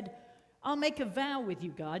said, I'll make a vow with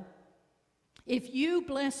you, God. If you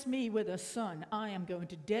bless me with a son, I am going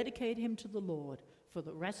to dedicate him to the Lord for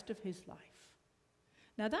the rest of his life.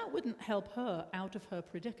 Now, that wouldn't help her out of her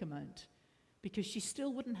predicament, because she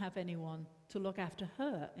still wouldn't have anyone to look after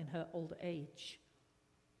her in her old age.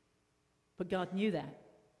 But God knew that,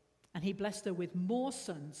 and he blessed her with more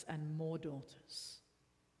sons and more daughters.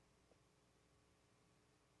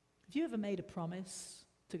 Have you ever made a promise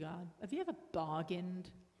to God? Have you ever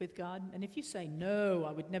bargained with God? And if you say, no,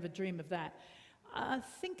 I would never dream of that,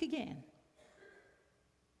 think again.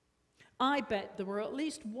 I bet there were at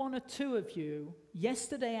least one or two of you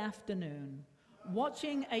yesterday afternoon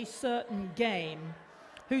watching a certain game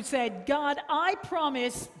who said, God, I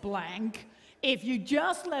promise blank if you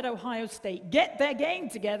just let Ohio State get their game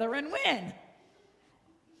together and win.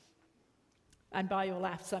 And by your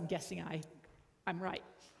laughs, I'm guessing I'm right.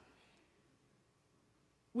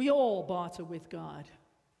 We all barter with God.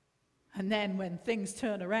 And then when things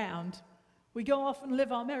turn around, we go off and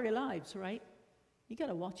live our merry lives, right? You got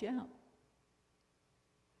to watch out.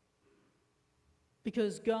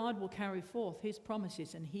 Because God will carry forth his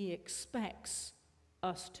promises, and he expects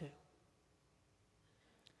us to.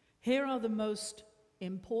 Here are the most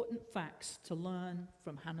important facts to learn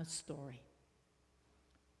from Hannah's story.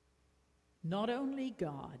 Not only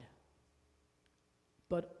God,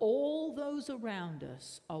 but all those around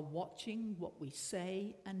us are watching what we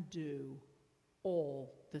say and do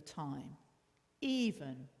all the time,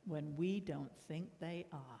 even when we don't think they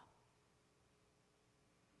are.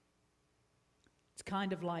 It's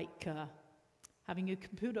kind of like having your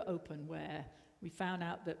computer open, where we found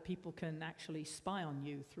out that people can actually spy on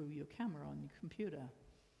you through your camera on your computer,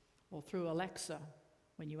 or through Alexa.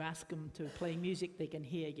 When you ask them to play music, they can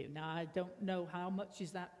hear you. Now, I don't know how much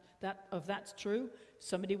is that's true. If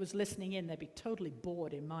somebody was listening in, they'd be totally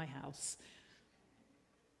bored in my house.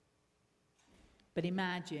 But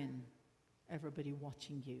imagine everybody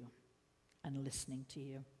watching you and listening to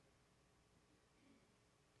you.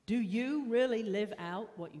 Do you really live out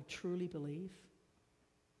what you truly believe?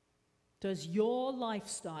 Does your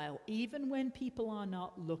lifestyle, even when people are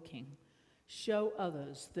not looking, show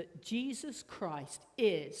others that Jesus Christ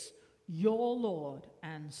is your Lord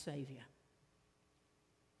and Savior?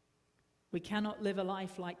 We cannot live a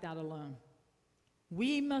life like that alone.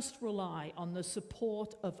 We must rely on the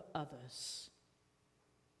support of others.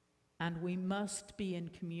 And we must be in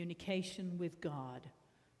communication with God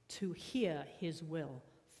to hear his will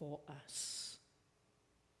for us.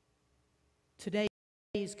 Today's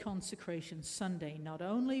Consecration Sunday, not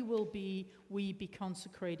only will we be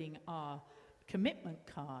consecrating our commitment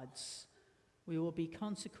cards, we will be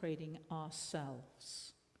consecrating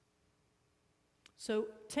ourselves. So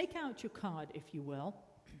take out your card, if you will.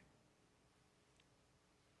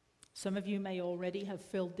 Some of you may already have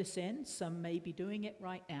filled this in. Some may be doing it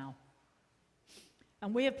right now.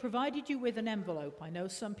 And we have provided you with an envelope. I know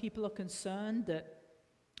some people are concerned that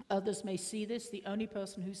others may see this. The only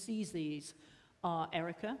person who sees these are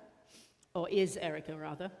Erica, or is Erica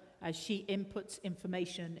rather, as she inputs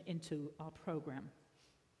information into our program.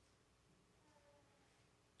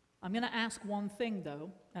 I'm going to ask one thing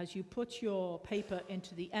though. As you put your paper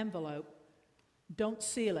into the envelope, don't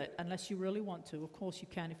seal it unless you really want to. Of course you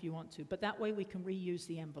can if you want to, but that way we can reuse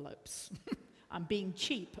the envelopes. I'm being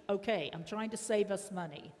cheap. Okay, I'm trying to save us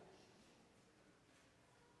money.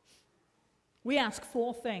 We ask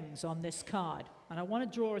 4 things on this card, and I want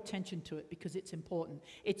to draw attention to it because it's important.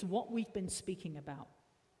 It's what we've been speaking about.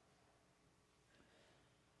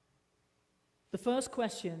 The first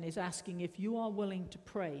question is asking if you are willing to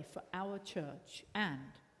pray for our church and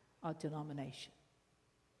our denomination.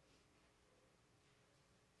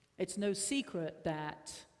 It's no secret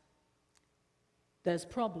that there's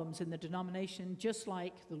problems in the denomination, just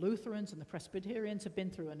like the Lutherans and the Presbyterians have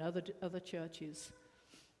been through and other churches.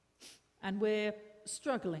 And we're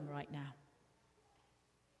struggling right now.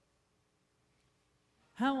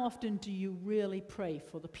 How often do you really pray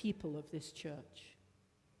for the people of this church?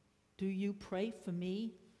 Do you pray for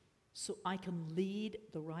me so I can lead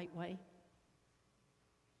the right way?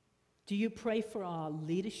 Do you pray for our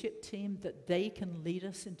leadership team that they can lead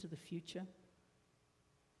us into the future?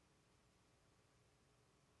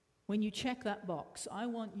 When you check that box, I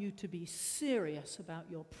want you to be serious about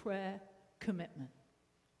your prayer commitment.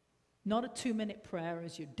 Not a 2-minute prayer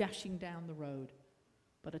as you're dashing down the road,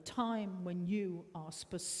 but a time when you are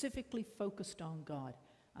specifically focused on God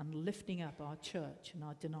and lifting up our church and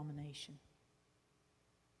our denomination.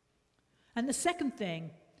 And the second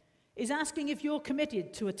thing is asking if you're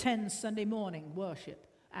committed to attend Sunday morning worship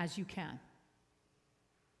as you can.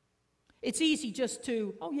 It's easy just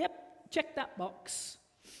to, oh, yep, check that box.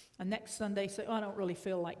 And next Sunday say, oh, I don't really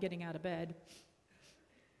feel like getting out of bed.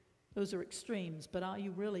 Those are extremes, but are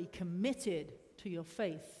you really committed to your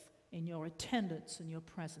faith in your attendance and your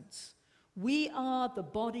presence? We are the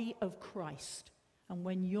body of Christ, and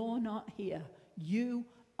when you're not here, you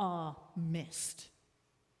are missed.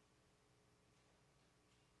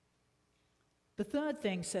 The third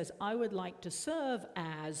thing says, I would like to serve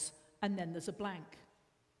as, and then there's a blank.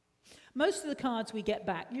 Most of the cards we get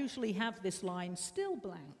back usually have this line, still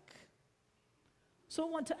blank. So I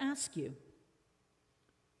want to ask you,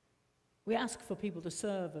 we ask for people to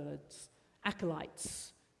serve as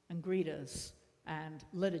acolytes and greeters and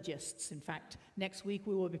liturgists. In fact, next week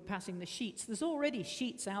we will be passing the sheets. There's already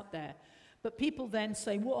sheets out there. But people then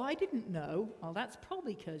say, well, I didn't know. Well, that's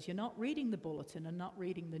probably because you're not reading the bulletin and not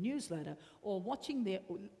reading the newsletter or watching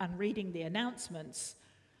and reading the announcements.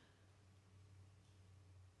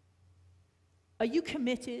 Are you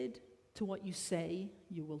committed to what you say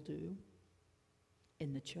you will do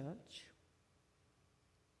in the church?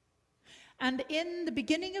 And in the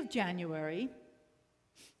beginning of January,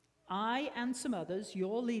 I and some others,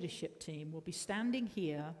 your leadership team, will be standing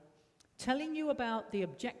here telling you about the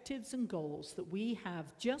objectives and goals that we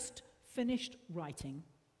have just finished writing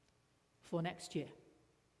for next year.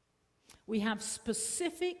 We have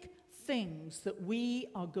specific things that we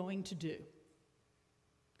are going to do.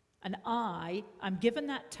 And I am given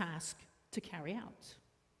that task to carry out.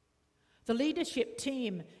 The leadership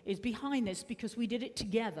team is behind this because we did it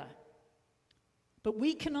together. But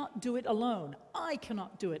we cannot do it alone. I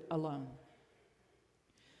cannot do it alone.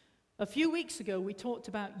 A few weeks ago, we talked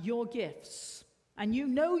about your gifts. And you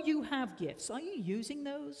know you have gifts. Are you using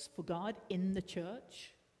those for God in the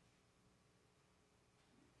church?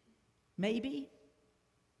 Maybe,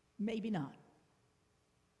 maybe not.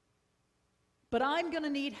 But I'm going to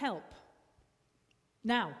need help.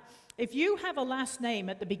 Now, if you have a last name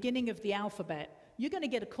at the beginning of the alphabet, you're going to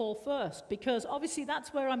get a call first, because obviously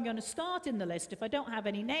that's where I'm going to start in the list if I don't have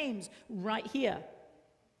any names right here.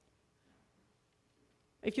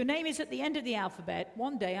 If your name is at the end of the alphabet,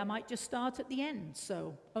 one day I might just start at the end,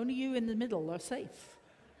 so only you in the middle are safe.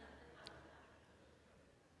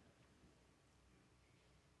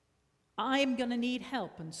 I'm going to need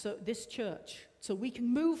help, and so this church, so we can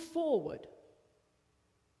move forward,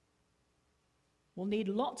 we'll need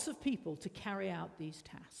lots of people to carry out these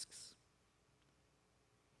tasks.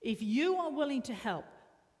 If you are willing to help,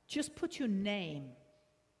 just put your name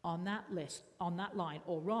on that list, on that line,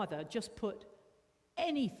 or rather, just put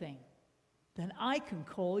anything, then I can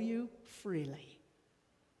call you freely.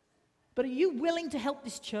 But are you willing to help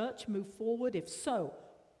this church move forward? If so,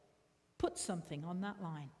 put something on that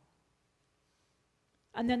line.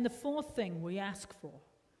 And then the fourth thing we ask for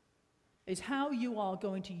is how you are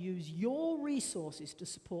going to use your resources to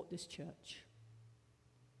support this church.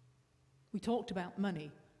 We talked about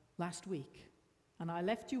money last week, and I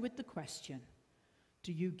left you with the question,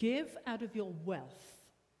 do you give out of your wealth,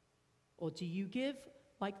 or do you give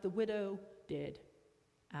like the widow did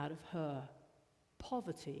out of her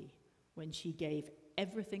poverty when she gave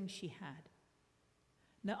everything she had?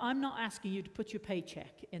 Now, I'm not asking you to put your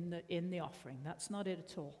paycheck in the offering. That's not it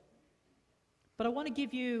at all. But I want to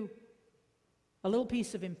give you a little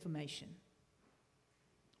piece of information.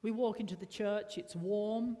 We walk into the church, it's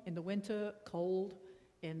warm in the winter, cold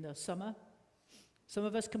in the summer. Some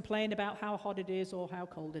of us complain about how hot it is or how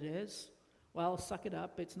cold it is. Well, suck it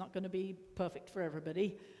up, it's not going to be perfect for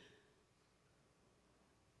everybody.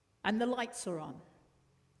 And the lights are on.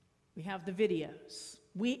 We have the videos.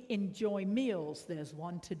 We enjoy meals. There's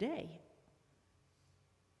one today.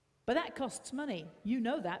 But that costs money. You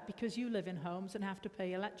know that because you live in homes and have to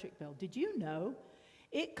pay electric bill. Did you know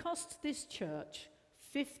it costs this church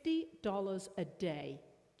 $50 a day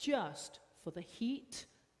just for the heat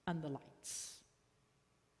and the lights?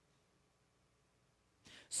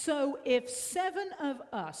 So if 7 of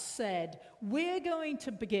us said, we're going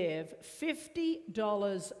to give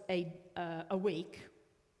 $50 a week,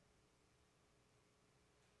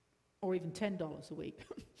 or even $10 a week,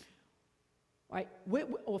 right?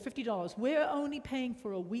 Or $50, we're only paying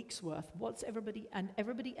for a week's worth.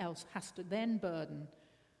 Everybody else has to then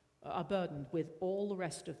are burdened with all the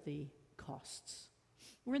rest of the costs.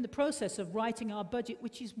 We're in the process of writing our budget,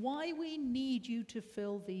 which is why we need you to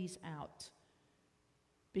fill these out.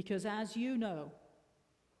 Because as you know,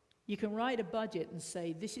 you can write a budget and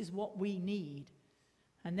say, this is what we need.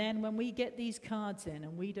 And then when we get these cards in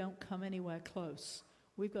and we don't come anywhere close,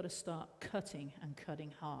 we've got to start cutting and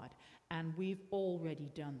cutting hard. And we've already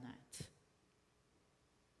done that.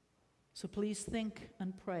 So please think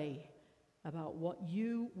and pray about what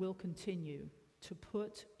you will continue to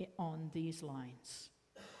put on these lines.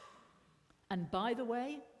 And by the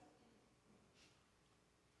way,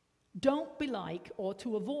 don't be like, or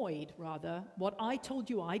to avoid, rather, what I told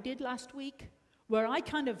you I did last week, where I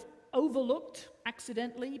kind of overlooked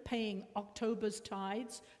accidentally paying October's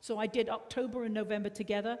tithes. So I did October and November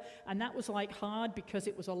together, and that was like hard because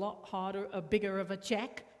it was a lot harder, bigger of a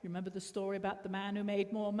check. Remember the story about the man who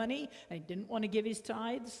made more money and he didn't want to give his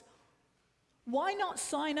tithes? Why not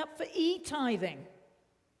sign up for e-tithing?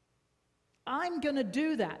 I'm going to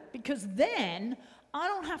do that because then I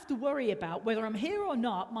don't have to worry about whether I'm here or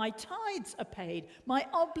not. My tithes are paid. My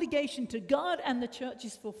obligation to God and the church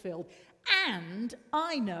is fulfilled. And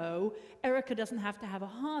I know Erica doesn't have to have a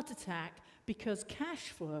heart attack because cash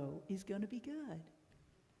flow is going to be good.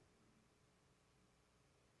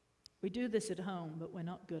 We do this at home, but we're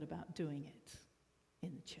not good about doing it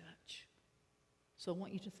in the church. So I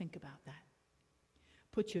want you to think about that.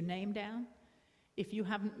 Put your name down. If you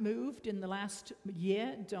haven't moved in the last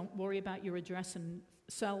year, don't worry about your address and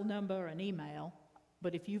cell number and email.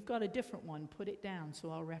 But if you've got a different one, put it down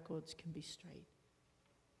so our records can be straight.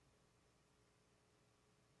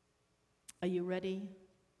 Are you ready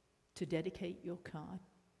to dedicate your card?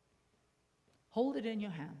 Hold it in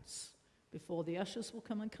your hands before the ushers will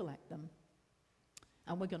come and collect them.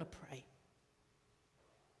 And we're going to pray.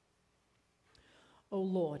 Oh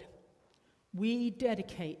Lord, we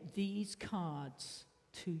dedicate these cards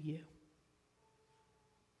to you.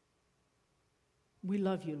 We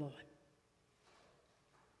love you, Lord.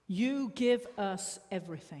 You give us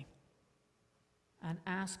everything and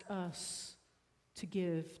ask us to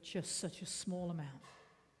give just such a small amount.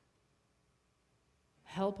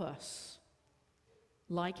 Help us,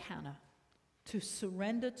 like Hannah, to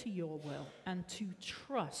surrender to your will and to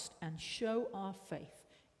trust and show our faith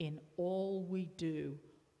in all we do,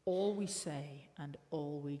 all we say, and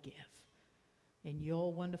all we give. In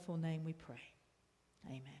your wonderful name we pray.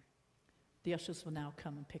 Amen. The ushers will now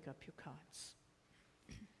come and pick up your cards.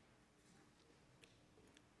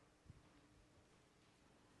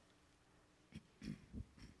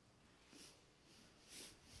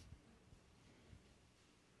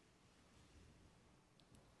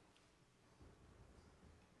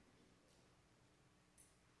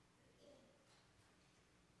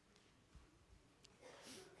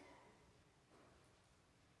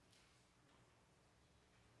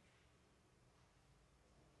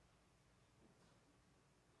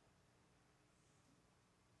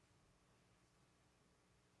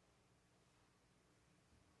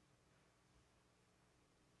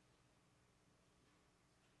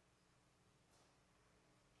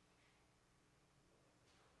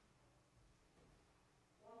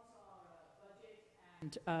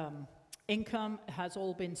 And income has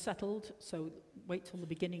all been settled, so wait till the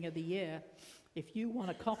beginning of the year. If you want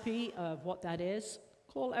a copy of what that is,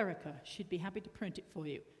 call Erica. She'd be happy to print it for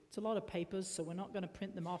you. It's a lot of papers, so we're not going to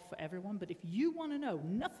print them off for everyone, but if you want to know,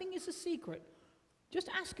 nothing is a secret, just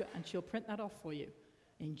ask her and she'll print that off for you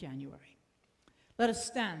in January. Let us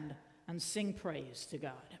stand and sing praise to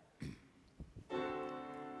God.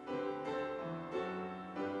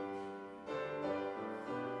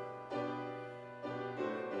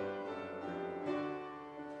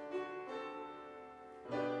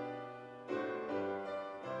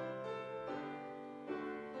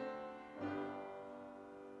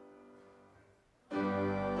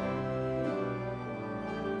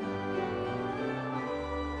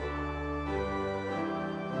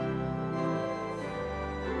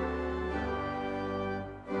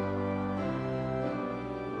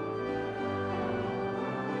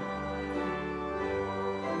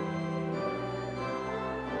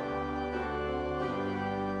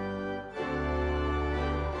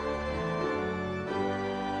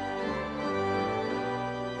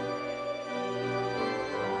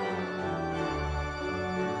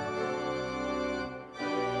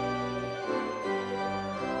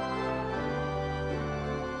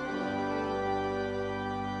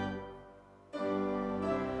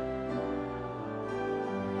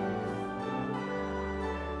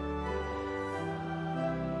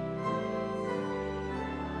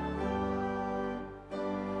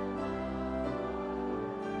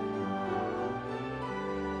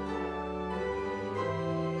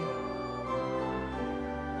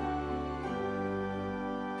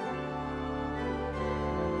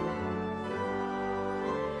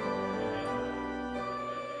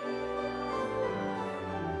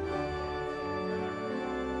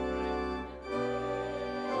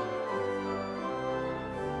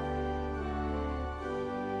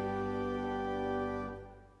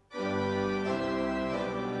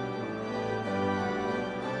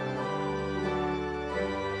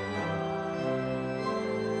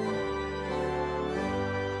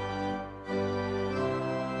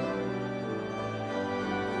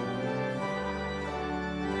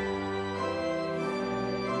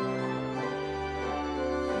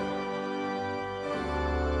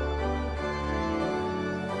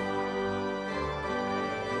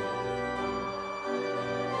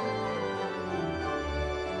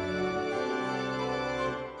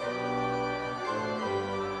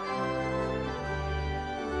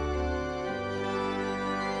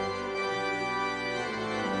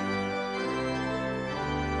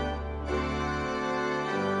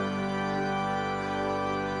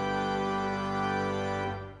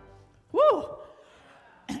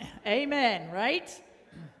 Amen, right?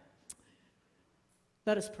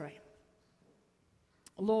 Let us pray.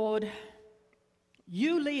 Lord,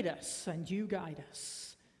 you lead us and you guide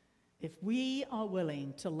us. If we are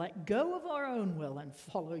willing to let go of our own will and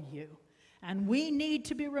follow you, and we need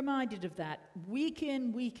to be reminded of that week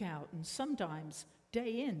in, week out, and sometimes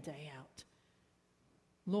day in, day out.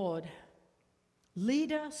 Lord,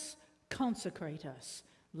 lead us, consecrate us.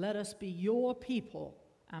 Let us be your people,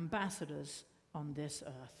 ambassadors on this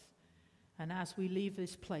earth. And as we leave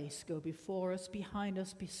this place, go before us, behind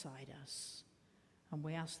us, beside us. And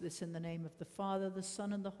we ask this in the name of the Father, the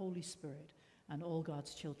Son, and the Holy Spirit, and all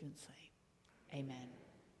God's children say, Amen.